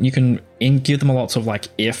you can give them lots of like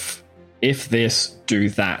if this, do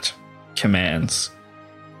that commands.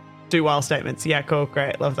 Do while statements. Yeah, cool.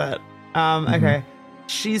 Great. Love that. Okay.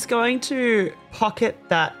 She's going to pocket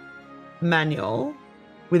that manual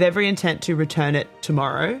with every intent to return it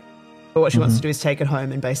tomorrow. But what she wants to do is take it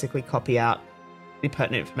home and basically copy out the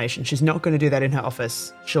pertinent information. She's not going to do that in her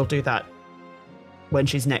office. She'll do that when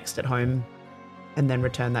she's next at home and then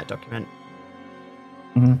return that document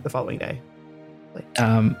the following day.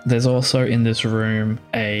 There's also in this room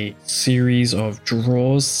a series of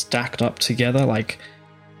drawers stacked up together, like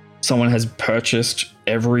someone has purchased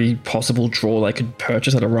every possible drawer they could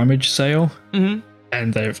purchase at a rummage sale,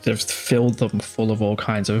 and they've filled them full of all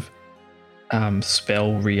kinds of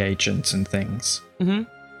spell reagents and things.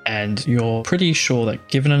 And you're pretty sure that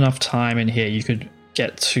given enough time in here, you could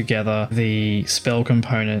get together the spell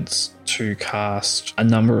components to cast a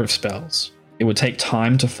number of spells. It would take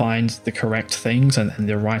time to find the correct things and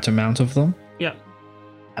the right amount of them. Yeah.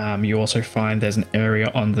 You also find there's an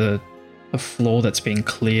area on the floor that's being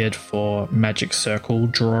cleared for magic circle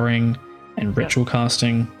drawing and ritual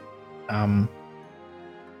casting.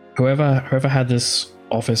 Whoever had this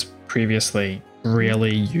office previously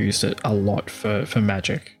really used it a lot for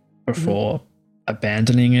magic before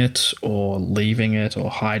abandoning it or leaving it or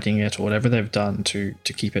hiding it or whatever they've done to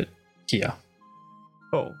keep it here.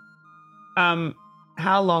 Cool.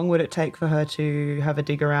 How long would it take for her to have a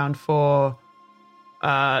dig around for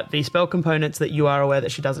the spell components that you are aware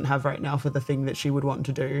that she doesn't have right now for the thing that she would want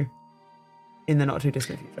to do in the not too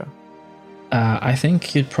distant future? I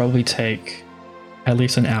think you'd probably take at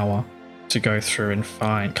least an hour to go through and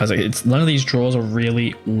find, because it's none of these drawers are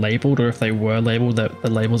really labeled, or if they were labeled, the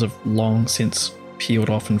labels have long since peeled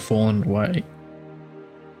off and fallen away.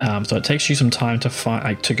 So it takes you some time to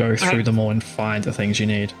find, to go through them all and find the things you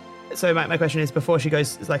need. So my question is, before she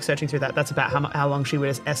goes like searching through that, that's about how long she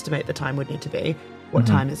would estimate the time would need to be. What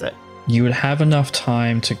time is it? You would have enough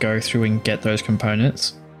time to go through and get those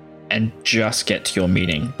components and just get to your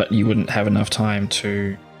meeting, but you wouldn't have enough time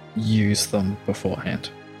to use them beforehand.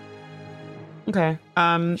 Okay.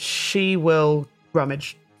 She will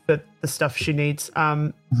rummage for the stuff she needs.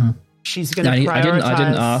 She's going to prioritize. I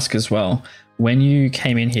didn't ask as well. When you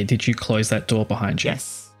came in here, did you close that door behind you?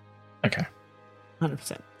 Yes. Okay.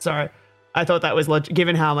 100%. Sorry. I thought that was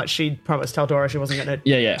given how much she'd promised tell Dora she wasn't going to.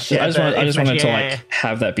 Yeah. I just wanted to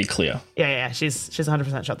have that be clear. Yeah. She's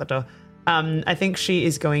 100% shut that door. I think she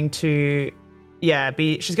is going to,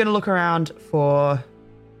 she's going to look around for,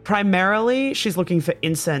 primarily she's looking for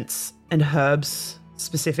incense and herbs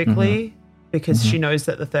specifically, because she knows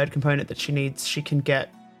that the third component that she needs, she can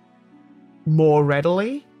get more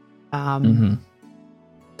readily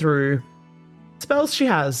through spells she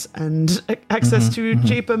has and access to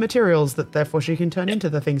cheaper materials that therefore she can turn into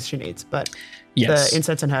the things she needs. But Yes. the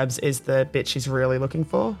incense and herbs is the bit she's really looking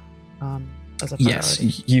for as a priority.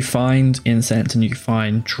 Yes, you find incense and you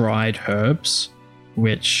find dried herbs,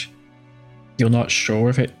 which you're not sure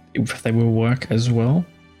if they will work as well,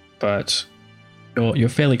 but you're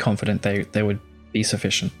fairly confident they would be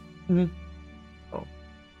sufficient. Mm-hmm. Cool.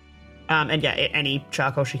 And yeah, any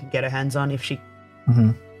charcoal she can get her hands on if she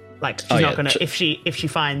like she's not gonna if she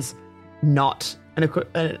finds not an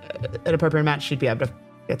appropriate match, she'd be able to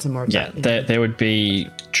get some more of that. There would be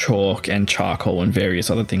chalk and charcoal and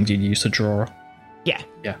various other things you'd use to draw. Yeah.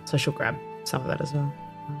 Yeah. So she'll grab some of that as well.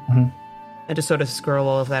 Mm-hmm. And just sort of squirrel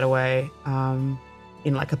all of that away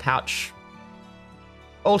in like a pouch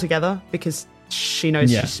altogether, because she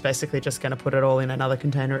knows she's basically just going to put it all in another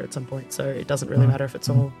container at some point, so it doesn't really matter if it's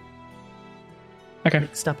all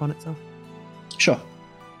mixed up on itself. Sure.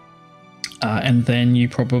 And then you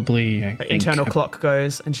probably... The internal clock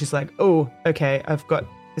goes, and she's like, oh, okay, I've got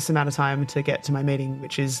this amount of time to get to my meeting,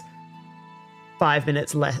 which is 5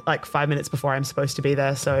 minutes less, like 5 minutes before I'm supposed to be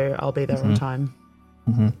there, so I'll be there on time.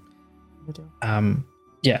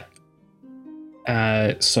 Yeah.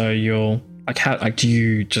 So you'll... do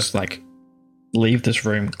you just, leave this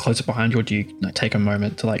room, close it behind you, or do you take a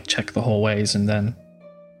moment to check the hallways, and then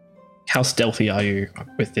how stealthy are you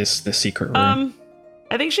with this secret room?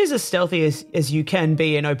 I think she's as stealthy as you can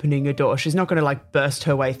be in opening a door. She's not going to burst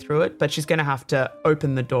her way through it, but she's going to have to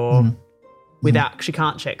open the door without. She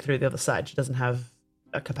can't check through the other side. She doesn't have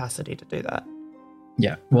a capacity to do that.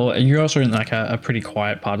 Yeah. Well, you're also in a pretty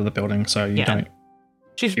quiet part of the building, so you don't.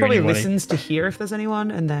 She probably listens to hear if there's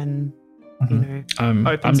anyone, and then I'm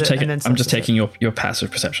just taking your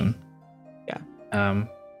passive perception. Yeah.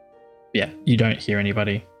 Yeah, you don't hear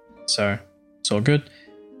anybody, so it's all good.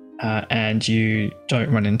 And you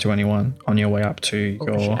don't run into anyone on your way up to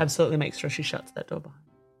your... She absolutely makes sure she shuts that door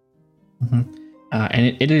behind.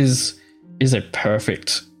 And it is a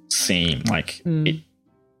perfect scene. It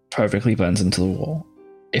perfectly blends into the wall.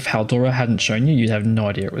 If Haldora hadn't shown you, you'd have no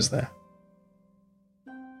idea it was there.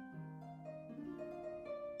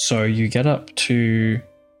 So you get up to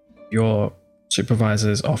your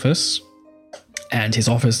supervisor's office, and his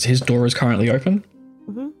door is currently open.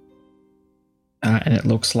 And it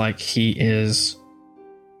looks like he is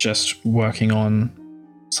just working on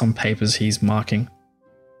some papers he's marking.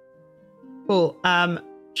 Cool.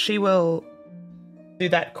 She will do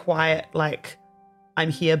that quiet, I'm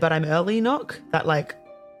here but I'm early knock. That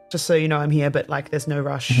just so you know I'm here, but there's no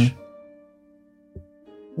rush.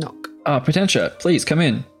 Knock. Potentia, please come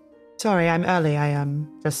in. Sorry, I'm early. I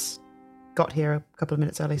just got here a couple of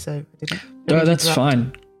minutes early, so I didn't. No, that's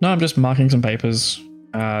fine. No, I'm just marking some papers.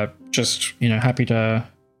 Just, happy to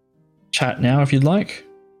chat now if you'd like.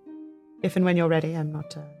 If and when you're ready, I'm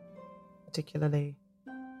not particularly...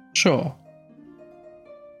 Sure.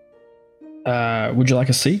 Would you like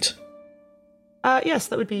a seat? Yes,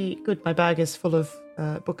 that would be good. My bag is full of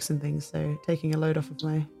books and things, so taking a load off of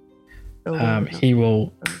my shoulder. He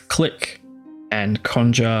will click and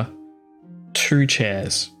conjure 2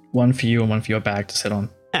 chairs, one for you and one for your bag to sit on.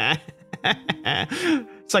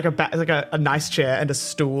 It's like a nice chair and a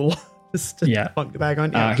stool just to plunk the bag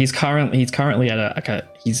on. Yeah. He's currently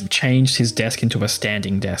at he's changed his desk into a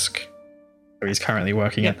standing desk. So he's currently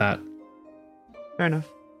working at that. Fair enough.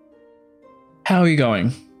 How are you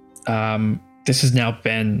going? This is now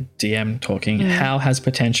Ben, DM, talking. How has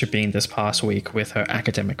Potentia been this past week with her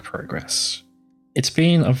academic progress? It's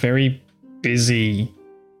been a very busy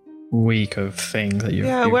week of things that you've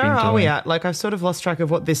been doing. Where are we at? I've sort of lost track of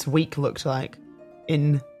what this week looked like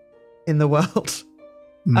in the world.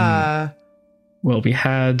 Well, we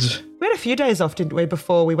had a few days off, didn't we,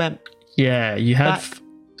 before we went? Yeah, you had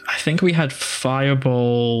I think we had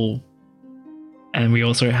Fireball, and we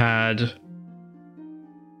also had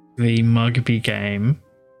the Mugby game,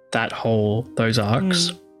 those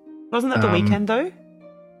arcs. Wasn't that the weekend though?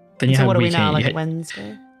 Then you had what are weekend. we now,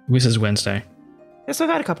 Wednesday? This is Wednesday. Yes, we've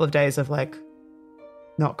had a couple of days of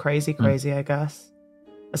not crazy, I guess.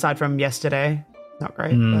 Aside from yesterday, not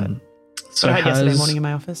great, but I had yesterday morning in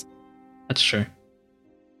my office. That's true.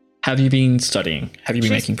 Have you been studying? Have you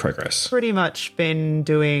been making progress? Pretty much been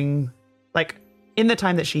doing, in the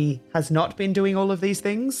time that she has not been doing all of these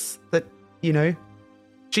things, that,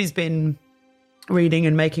 she's been reading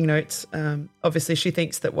and making notes. Obviously, she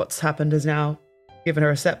thinks that what's happened has now given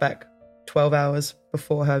her a setback 12 hours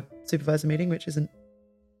before her supervisor meeting, which isn't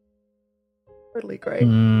totally great.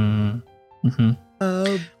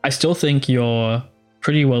 I still think you're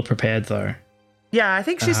pretty well prepared, though. Yeah, I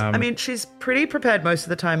think she's pretty prepared most of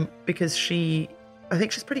the time, because she I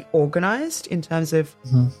think she's pretty organized in terms of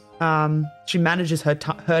she manages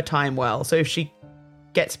her time well. So if she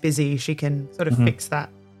gets busy, she can sort of fix that.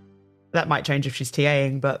 That might change if she's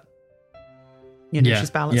TAing, but she's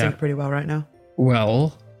balancing it pretty well right now.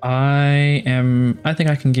 Well, I think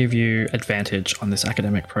I can give you advantage on this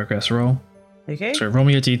academic progress roll. Okay. So roll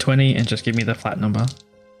me a d20 and just give me the flat number.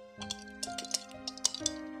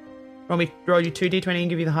 Roll you 2d20 and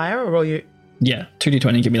give you the higher, or roll you... Yeah,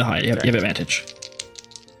 2d20 and give me the higher. You have advantage.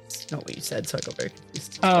 That's not what you said, so I got very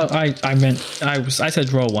confused. Oh, I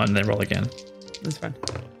said roll one, then roll again. That's fine.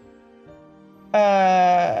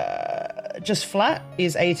 Just flat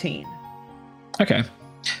is 18. Okay.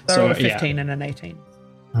 So a 15 and an 18.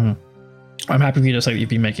 I'm happy for you to say that you've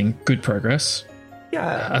been making good progress.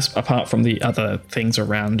 Yeah. Apart from the other things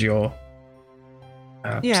around your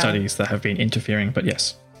studies that have been interfering, but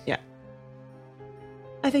yes. Yeah.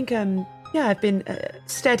 I think, I've been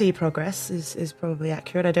steady progress is probably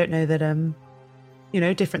accurate. I don't know that,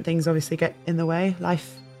 different things obviously get in the way,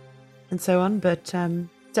 life and so on, but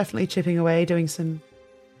definitely chipping away, doing some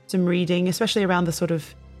reading, especially around the sort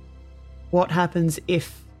of what happens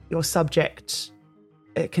if your subject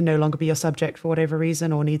can no longer be your subject for whatever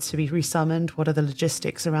reason or needs to be resummoned. What are the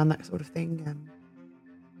logistics around that sort of thing?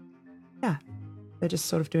 They're just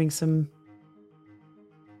sort of doing some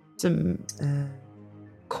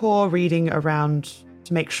core reading around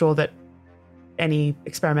to make sure that any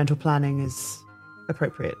experimental planning is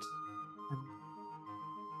appropriate and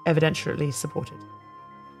evidentially supported.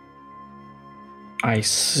 I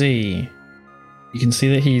see. You can see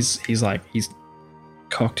that he's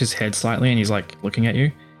cocked his head slightly and he's like looking at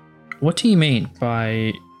you. What do you mean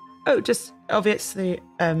by... Oh, just obviously,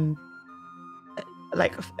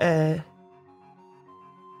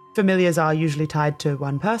 familiars are usually tied to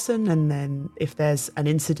one person, and then if there's an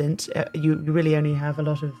incident, you really only have a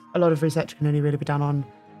lot of research can only really be done on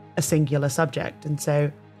a singular subject. And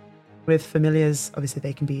so with familiars, obviously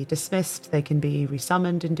they can be dismissed, they can be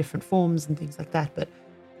resummoned in different forms and things like that, but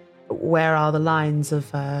where are the lines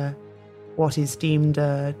of what is deemed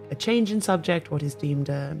a change in subject, what is deemed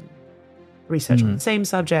research on the same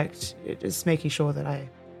subject, just making sure that I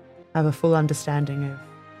have a full understanding of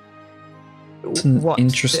what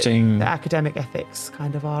the academic ethics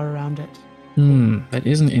kind of are around it. That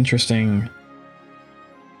is an interesting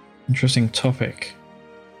topic.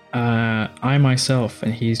 I myself,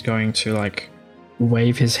 and he's going to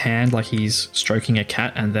wave his hand like he's stroking a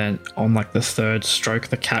cat, and then on the third stroke,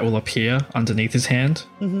 the cat will appear underneath his hand.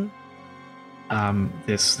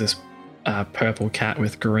 This purple cat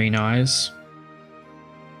with green eyes.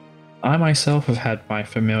 I myself have had my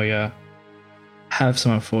familiar have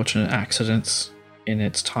some unfortunate accidents in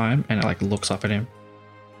its time, and it looks up at him.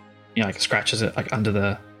 Scratches it under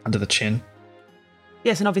the chin.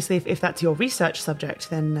 Yes, and obviously if that's your research subject,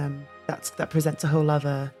 then that presents a whole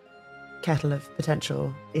other kettle of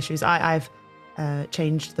potential issues. I've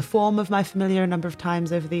changed the form of my familiar a number of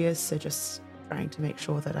times over the years, so just trying to make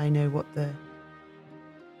sure that I know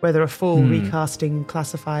whether a full recasting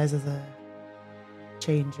classifies as a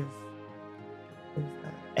change of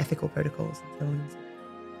ethical protocols and so on.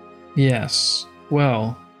 Yes.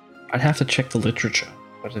 Well, I'd have to check the literature,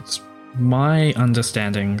 but it's my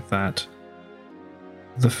understanding that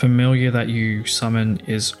the familiar that you summon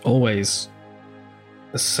is always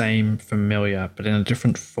the same familiar, but in a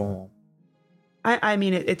different form. I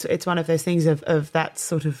mean, it's one of those things of that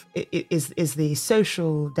sort of is the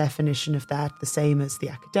social definition of that the same as the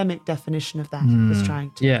academic definition of that? Just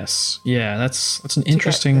trying to that's an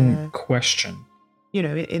interesting question.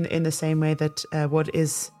 In the same way that what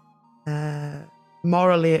is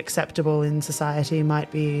morally acceptable in society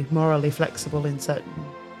might be morally flexible in certain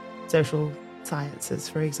social sciences,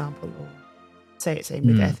 for example, or same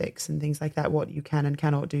with ethics and things like that, what you can and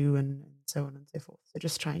cannot do and so on and so forth. So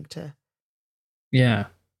just trying to try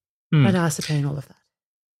to ascertain all of that.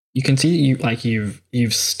 You can see that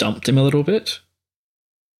you've stumped him a little bit.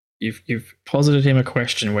 You've posited him a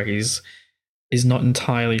question where he's not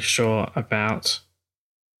entirely sure about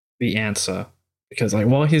the answer, because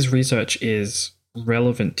while his research is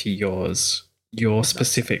relevant to yours, your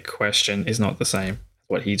specific question is not the same as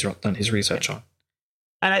what he's done his research on.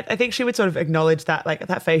 And I think she would sort of acknowledge that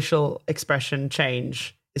that facial expression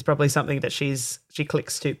change is probably something that she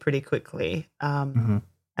clicks to pretty quickly. And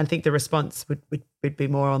I think the response would be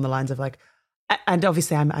more on the lines of and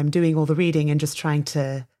obviously I'm doing all the reading and just trying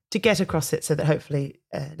to get across it so that hopefully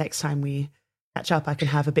next time we catch up, I can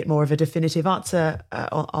have a bit more of a definitive answer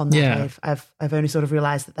on that. Yeah. I've only sort of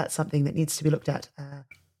realized that that's something that needs to be looked at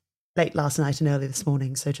late last night and early this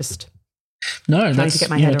morning. So just trying to get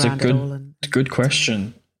my head around it all. It's a good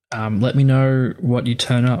question. let me know what you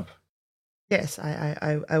turn up. Yes,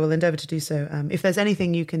 I will endeavour to do so. If there's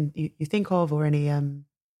anything you think of, or any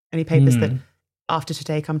papers that after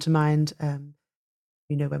today come to mind,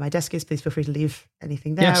 you know where my desk is. Please feel free to leave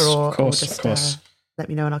anything there, Yes, or of course, just of course. Let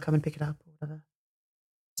me know and I'll come and pick it up or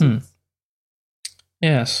whatever.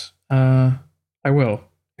 Yes, I will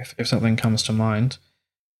if something comes to mind.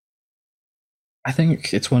 I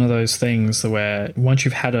think it's one of those things where once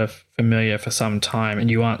you've had a familiar for some time and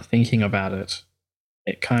you aren't thinking about it,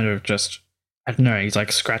 it kind of just, I don't know, he's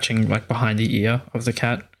like scratching like behind the ear of the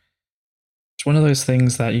cat. It's one of those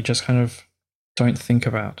things that you just kind of don't think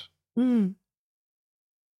about.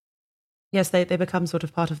 Yes, they become sort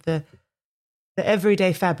of part of the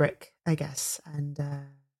everyday fabric, I guess. And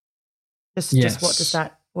just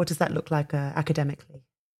what does that look like academically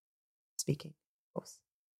speaking, of course?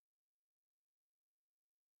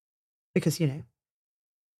 Because, you know,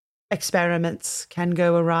 experiments can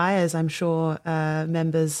go awry, as I'm sure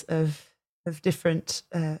members of different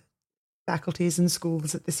faculties and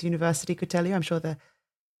schools at this university could tell you. I'm sure the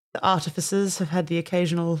artificers have had the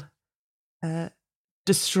occasional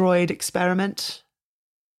destroyed experiment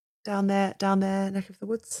down their neck of the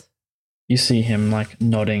woods. You see him like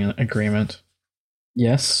nodding in agreement.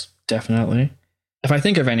 Yes, definitely. If I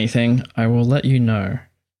think of anything, I will let you know.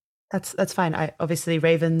 That's fine. I obviously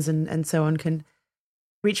Ravens and so on can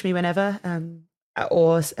reach me whenever,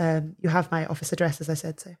 or you have my office address, as I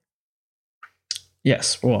said. So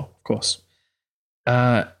yes, well, of course.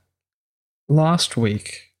 Last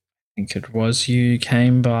week, I think it was, you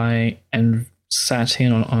came by and sat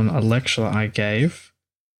in on a lecture I gave.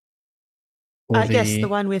 Yes, the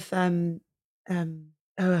one with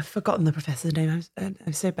I've forgotten the professor's name.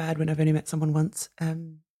 I'm so bad when I've only met someone once.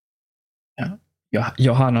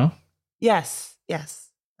 Johanna. Yes,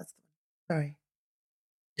 that's the one. Sorry.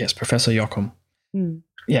 Yes, Professor Jochum.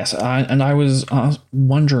 Yes, I was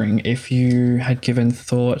wondering if you had given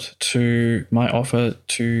thought to my offer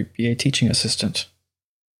to be a teaching assistant.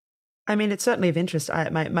 I mean, it's certainly of interest.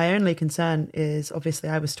 My only concern is obviously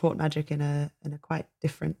I was taught magic in a quite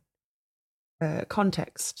different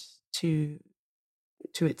context to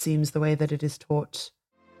it seems the way that it is taught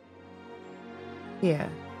here.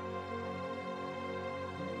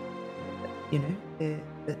 You know,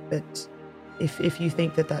 but if you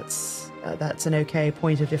think that that's an okay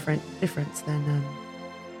point of difference,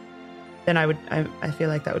 then I feel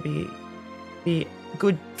like that would be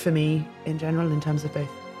good for me in general in terms of both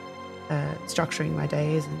structuring my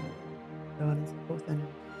days and so on and so forth, and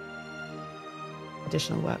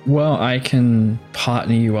additional work. Well, I can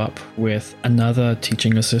partner you up with another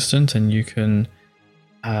teaching assistant, and you can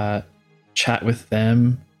chat with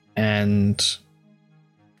them and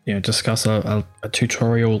discuss a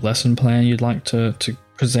tutorial lesson plan you'd like to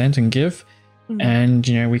present and give, and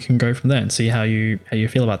we can go from there and see how you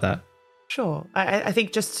feel about that. Sure. I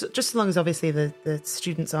think just as long as obviously the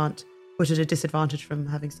students aren't put at a disadvantage from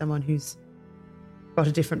having someone who's got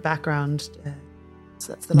a different background.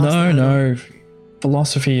 So that's the last thing. No.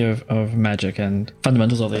 Philosophy of magic and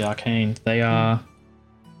fundamentals of the arcane, they are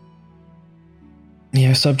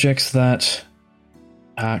subjects that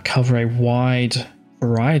cover a wide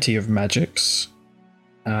variety of magics.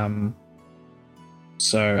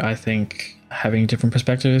 So I think having a different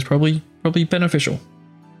perspective is probably beneficial.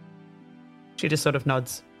 She just sort of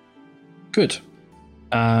nods. Good.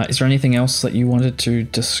 Is there anything else that you wanted to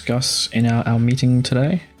discuss in our meeting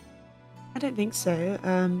today? I don't think so.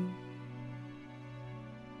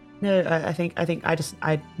 No, I think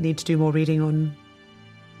I need to do more reading on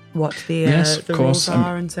what the rules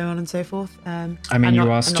are and so on and so forth.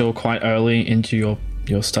 You are still quite early into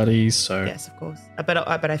your studies, so yes, of course.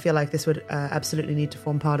 But I feel like this would absolutely need to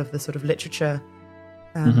form part of the sort of literature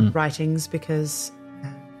writings, because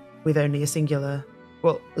with only a singular,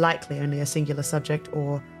 likely only a singular subject,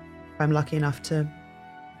 or if I'm lucky enough to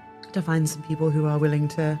find some people who are willing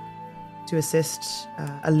to assist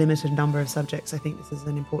a limited number of subjects, I think this is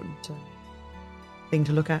an important thing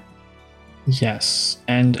to look at. Yes,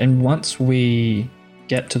 and once we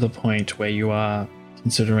get to the point where you are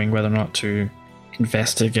considering whether or not to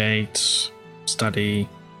investigate, study,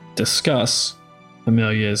 discuss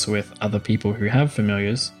familiars with other people who have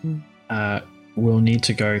familiars, we'll need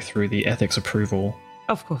to go through the ethics approval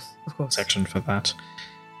of course section for that,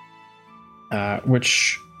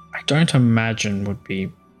 which I don't imagine would be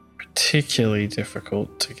particularly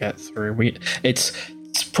difficult to get through. It's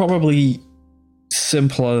probably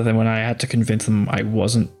simpler than when I had to convince them I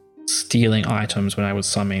wasn't stealing items when I was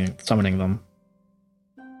summoning them.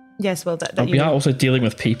 Yes, well, we are also dealing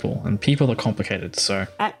with people, and people are complicated. So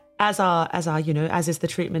as is the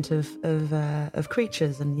treatment of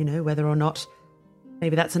creatures, and whether or not,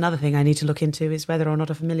 maybe that's another thing I need to look into, is whether or not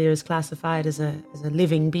a familiar is classified as a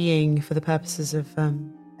living being for the purposes of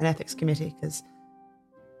an ethics committee. Because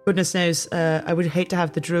goodness knows, I would hate to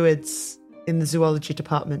have the druids in the zoology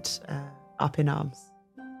department up in arms,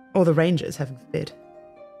 or the rangers, heaven forbid.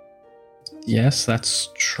 Yes, that's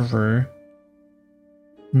true.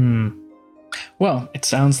 Well, it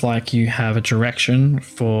sounds like you have a direction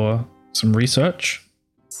for some research.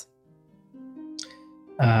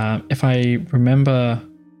 If I remember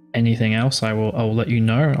anything else, I'll let you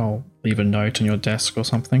know. I'll leave a note on your desk or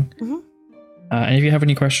something. Mm-hmm. And if you have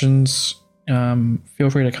any questions, feel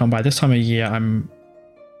free to come by. This time of year, I'm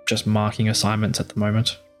just marking assignments at the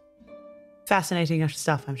moment. Fascinating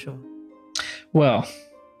stuff, I'm sure. Well,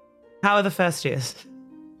 how are the first years?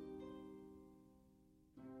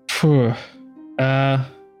 Phew.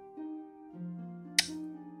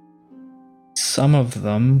 Some of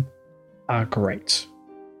them are great.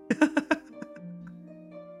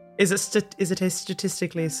 Is it a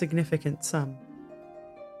statistically significant sum?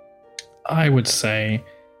 I would say,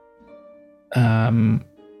 no.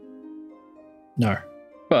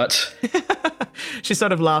 But she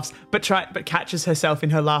sort of laughs, but catches herself in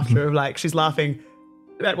her laughter of like she's laughing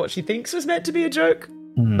at what she thinks was meant to be a joke,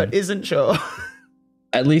 but isn't sure.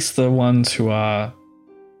 At least the ones who are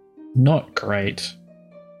not great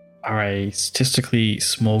are a statistically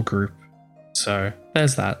small group. So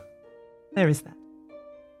there's that. There is that.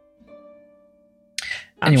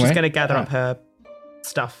 Anyway, she's going to gather up her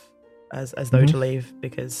stuff as though to leave,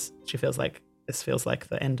 because she feels like this feels like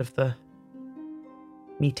the end of the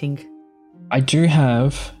meeting. I do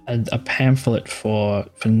have a pamphlet for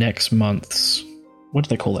next month's, what do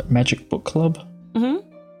they call it? Magic Book Club? Mm-hmm.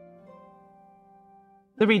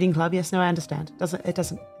 The reading club, yes. No, I understand. It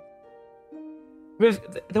doesn't.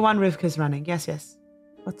 The one Rivka's running. Yes.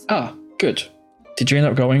 Good. Did you end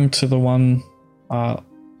up going to the one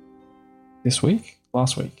this week?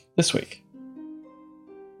 Last week? This week?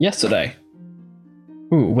 Yesterday?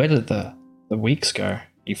 Ooh, where did the weeks go?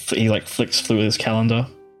 He like flicks through his calendar.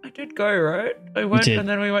 I did go, right? I went, and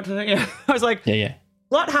then we went to the... Yeah. I was like, yeah.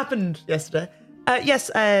 What happened yesterday? Yes,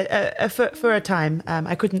 for a time.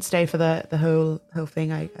 I couldn't stay for the whole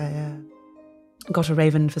thing. I got a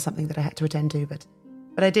raven for something that I had to attend to, but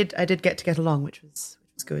I did get along, which was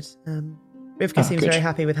good. Rivka seems very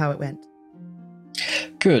happy with how it went.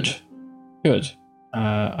 Good.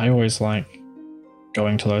 I always like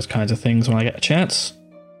going to those kinds of things when I get a chance.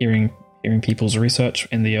 Hearing people's research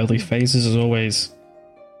in the early phases is always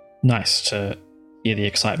nice to hear the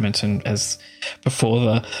excitement, and as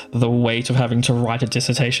before the weight of having to write a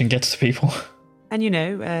dissertation gets to people. And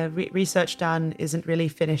research done isn't really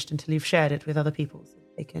finished until you've shared it with other people, so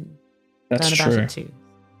they can learn about it too.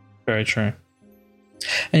 Very true.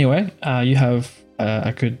 Anyway, you have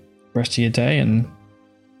a good rest of your day, and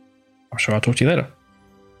I'm sure I'll talk to you later.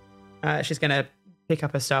 She's going to pick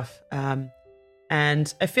up her stuff.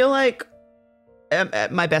 And I feel like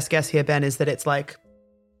my best guess here, Ben, is that it's like,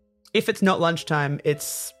 if it's not lunchtime,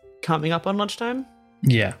 it's coming up on lunchtime.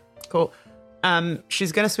 Yeah. Cool.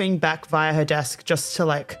 She's going to swing back via her desk just to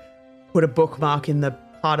like put a bookmark in the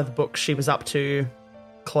part of the book she was up to,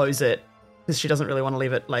 close it, because she doesn't really want to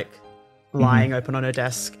leave it like lying open on her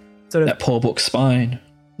desk. Sort of that poor book spine.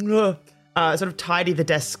 Sort of tidy the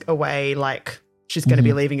desk away like she's going to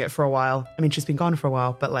be leaving it for a while. I mean, she's been gone for a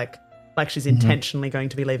while, but like she's intentionally going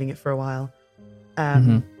to be leaving it for a while.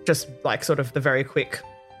 Just like sort of the very quick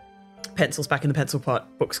pencils back in the pencil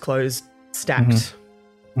pot, books closed, stacked.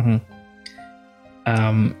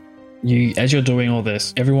 As you're doing all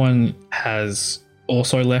this, everyone has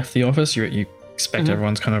also left the office. You expect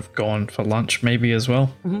everyone's kind of gone for lunch maybe as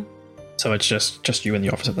well. So it's just you in the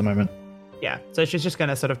office at the moment. Yeah, so she's just going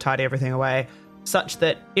to sort of tidy everything away such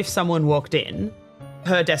that if someone walked in,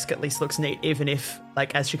 her desk at least looks neat, even if,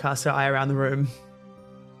 like, as she casts her eye around the room,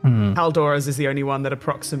 Haldora's is the only one that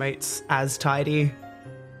approximates as tidy.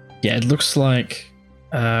 Yeah, it looks like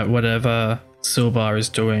whatever Silbar is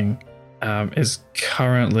doing is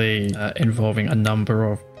currently involving a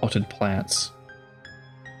number of potted plants.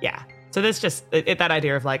 Yeah, so there's just that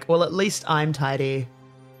idea of like, well, at least I'm tidy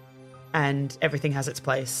and everything has its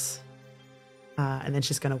place. And then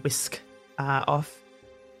she's going to whisk off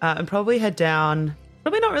and probably head down.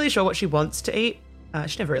 Probably not really sure what she wants to eat.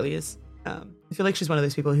 She never really is. I feel like she's one of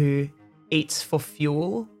those people who eats for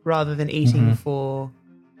fuel rather than eating for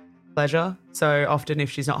pleasure. So often if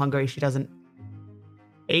she's not hungry, she doesn't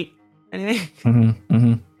eat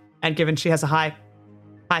anything. And given she has a high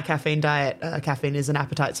high caffeine diet. Caffeine is an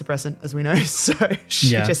appetite suppressant, as we know, so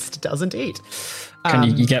she just doesn't eat.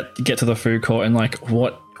 Can you get to the food court and like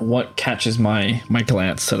what catches my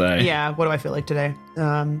glance today? Yeah, what do I feel like today?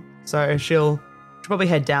 So she'll probably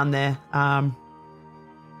head down there.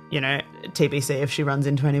 TBC if she runs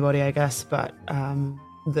into anybody, I guess. But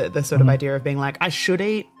the sort of idea of being like, I should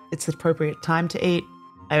eat. It's the appropriate time to eat.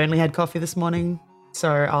 I only had coffee this morning, so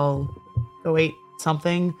I'll go eat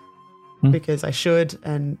something because I should.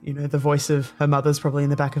 And, the voice of her mother's probably in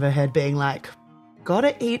the back of her head being like,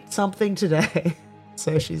 gotta eat something today.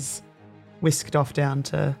 So she's whisked off down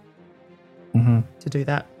to do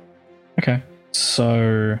that. Okay.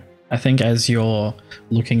 So I think as you're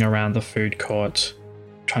looking around the food court,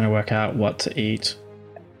 trying to work out what to eat,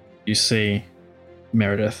 you see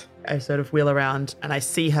Meredith. I sort of wheel around and I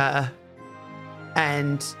see her,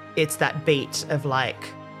 and it's that beat of like,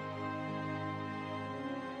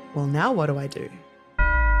 well, now what do I do?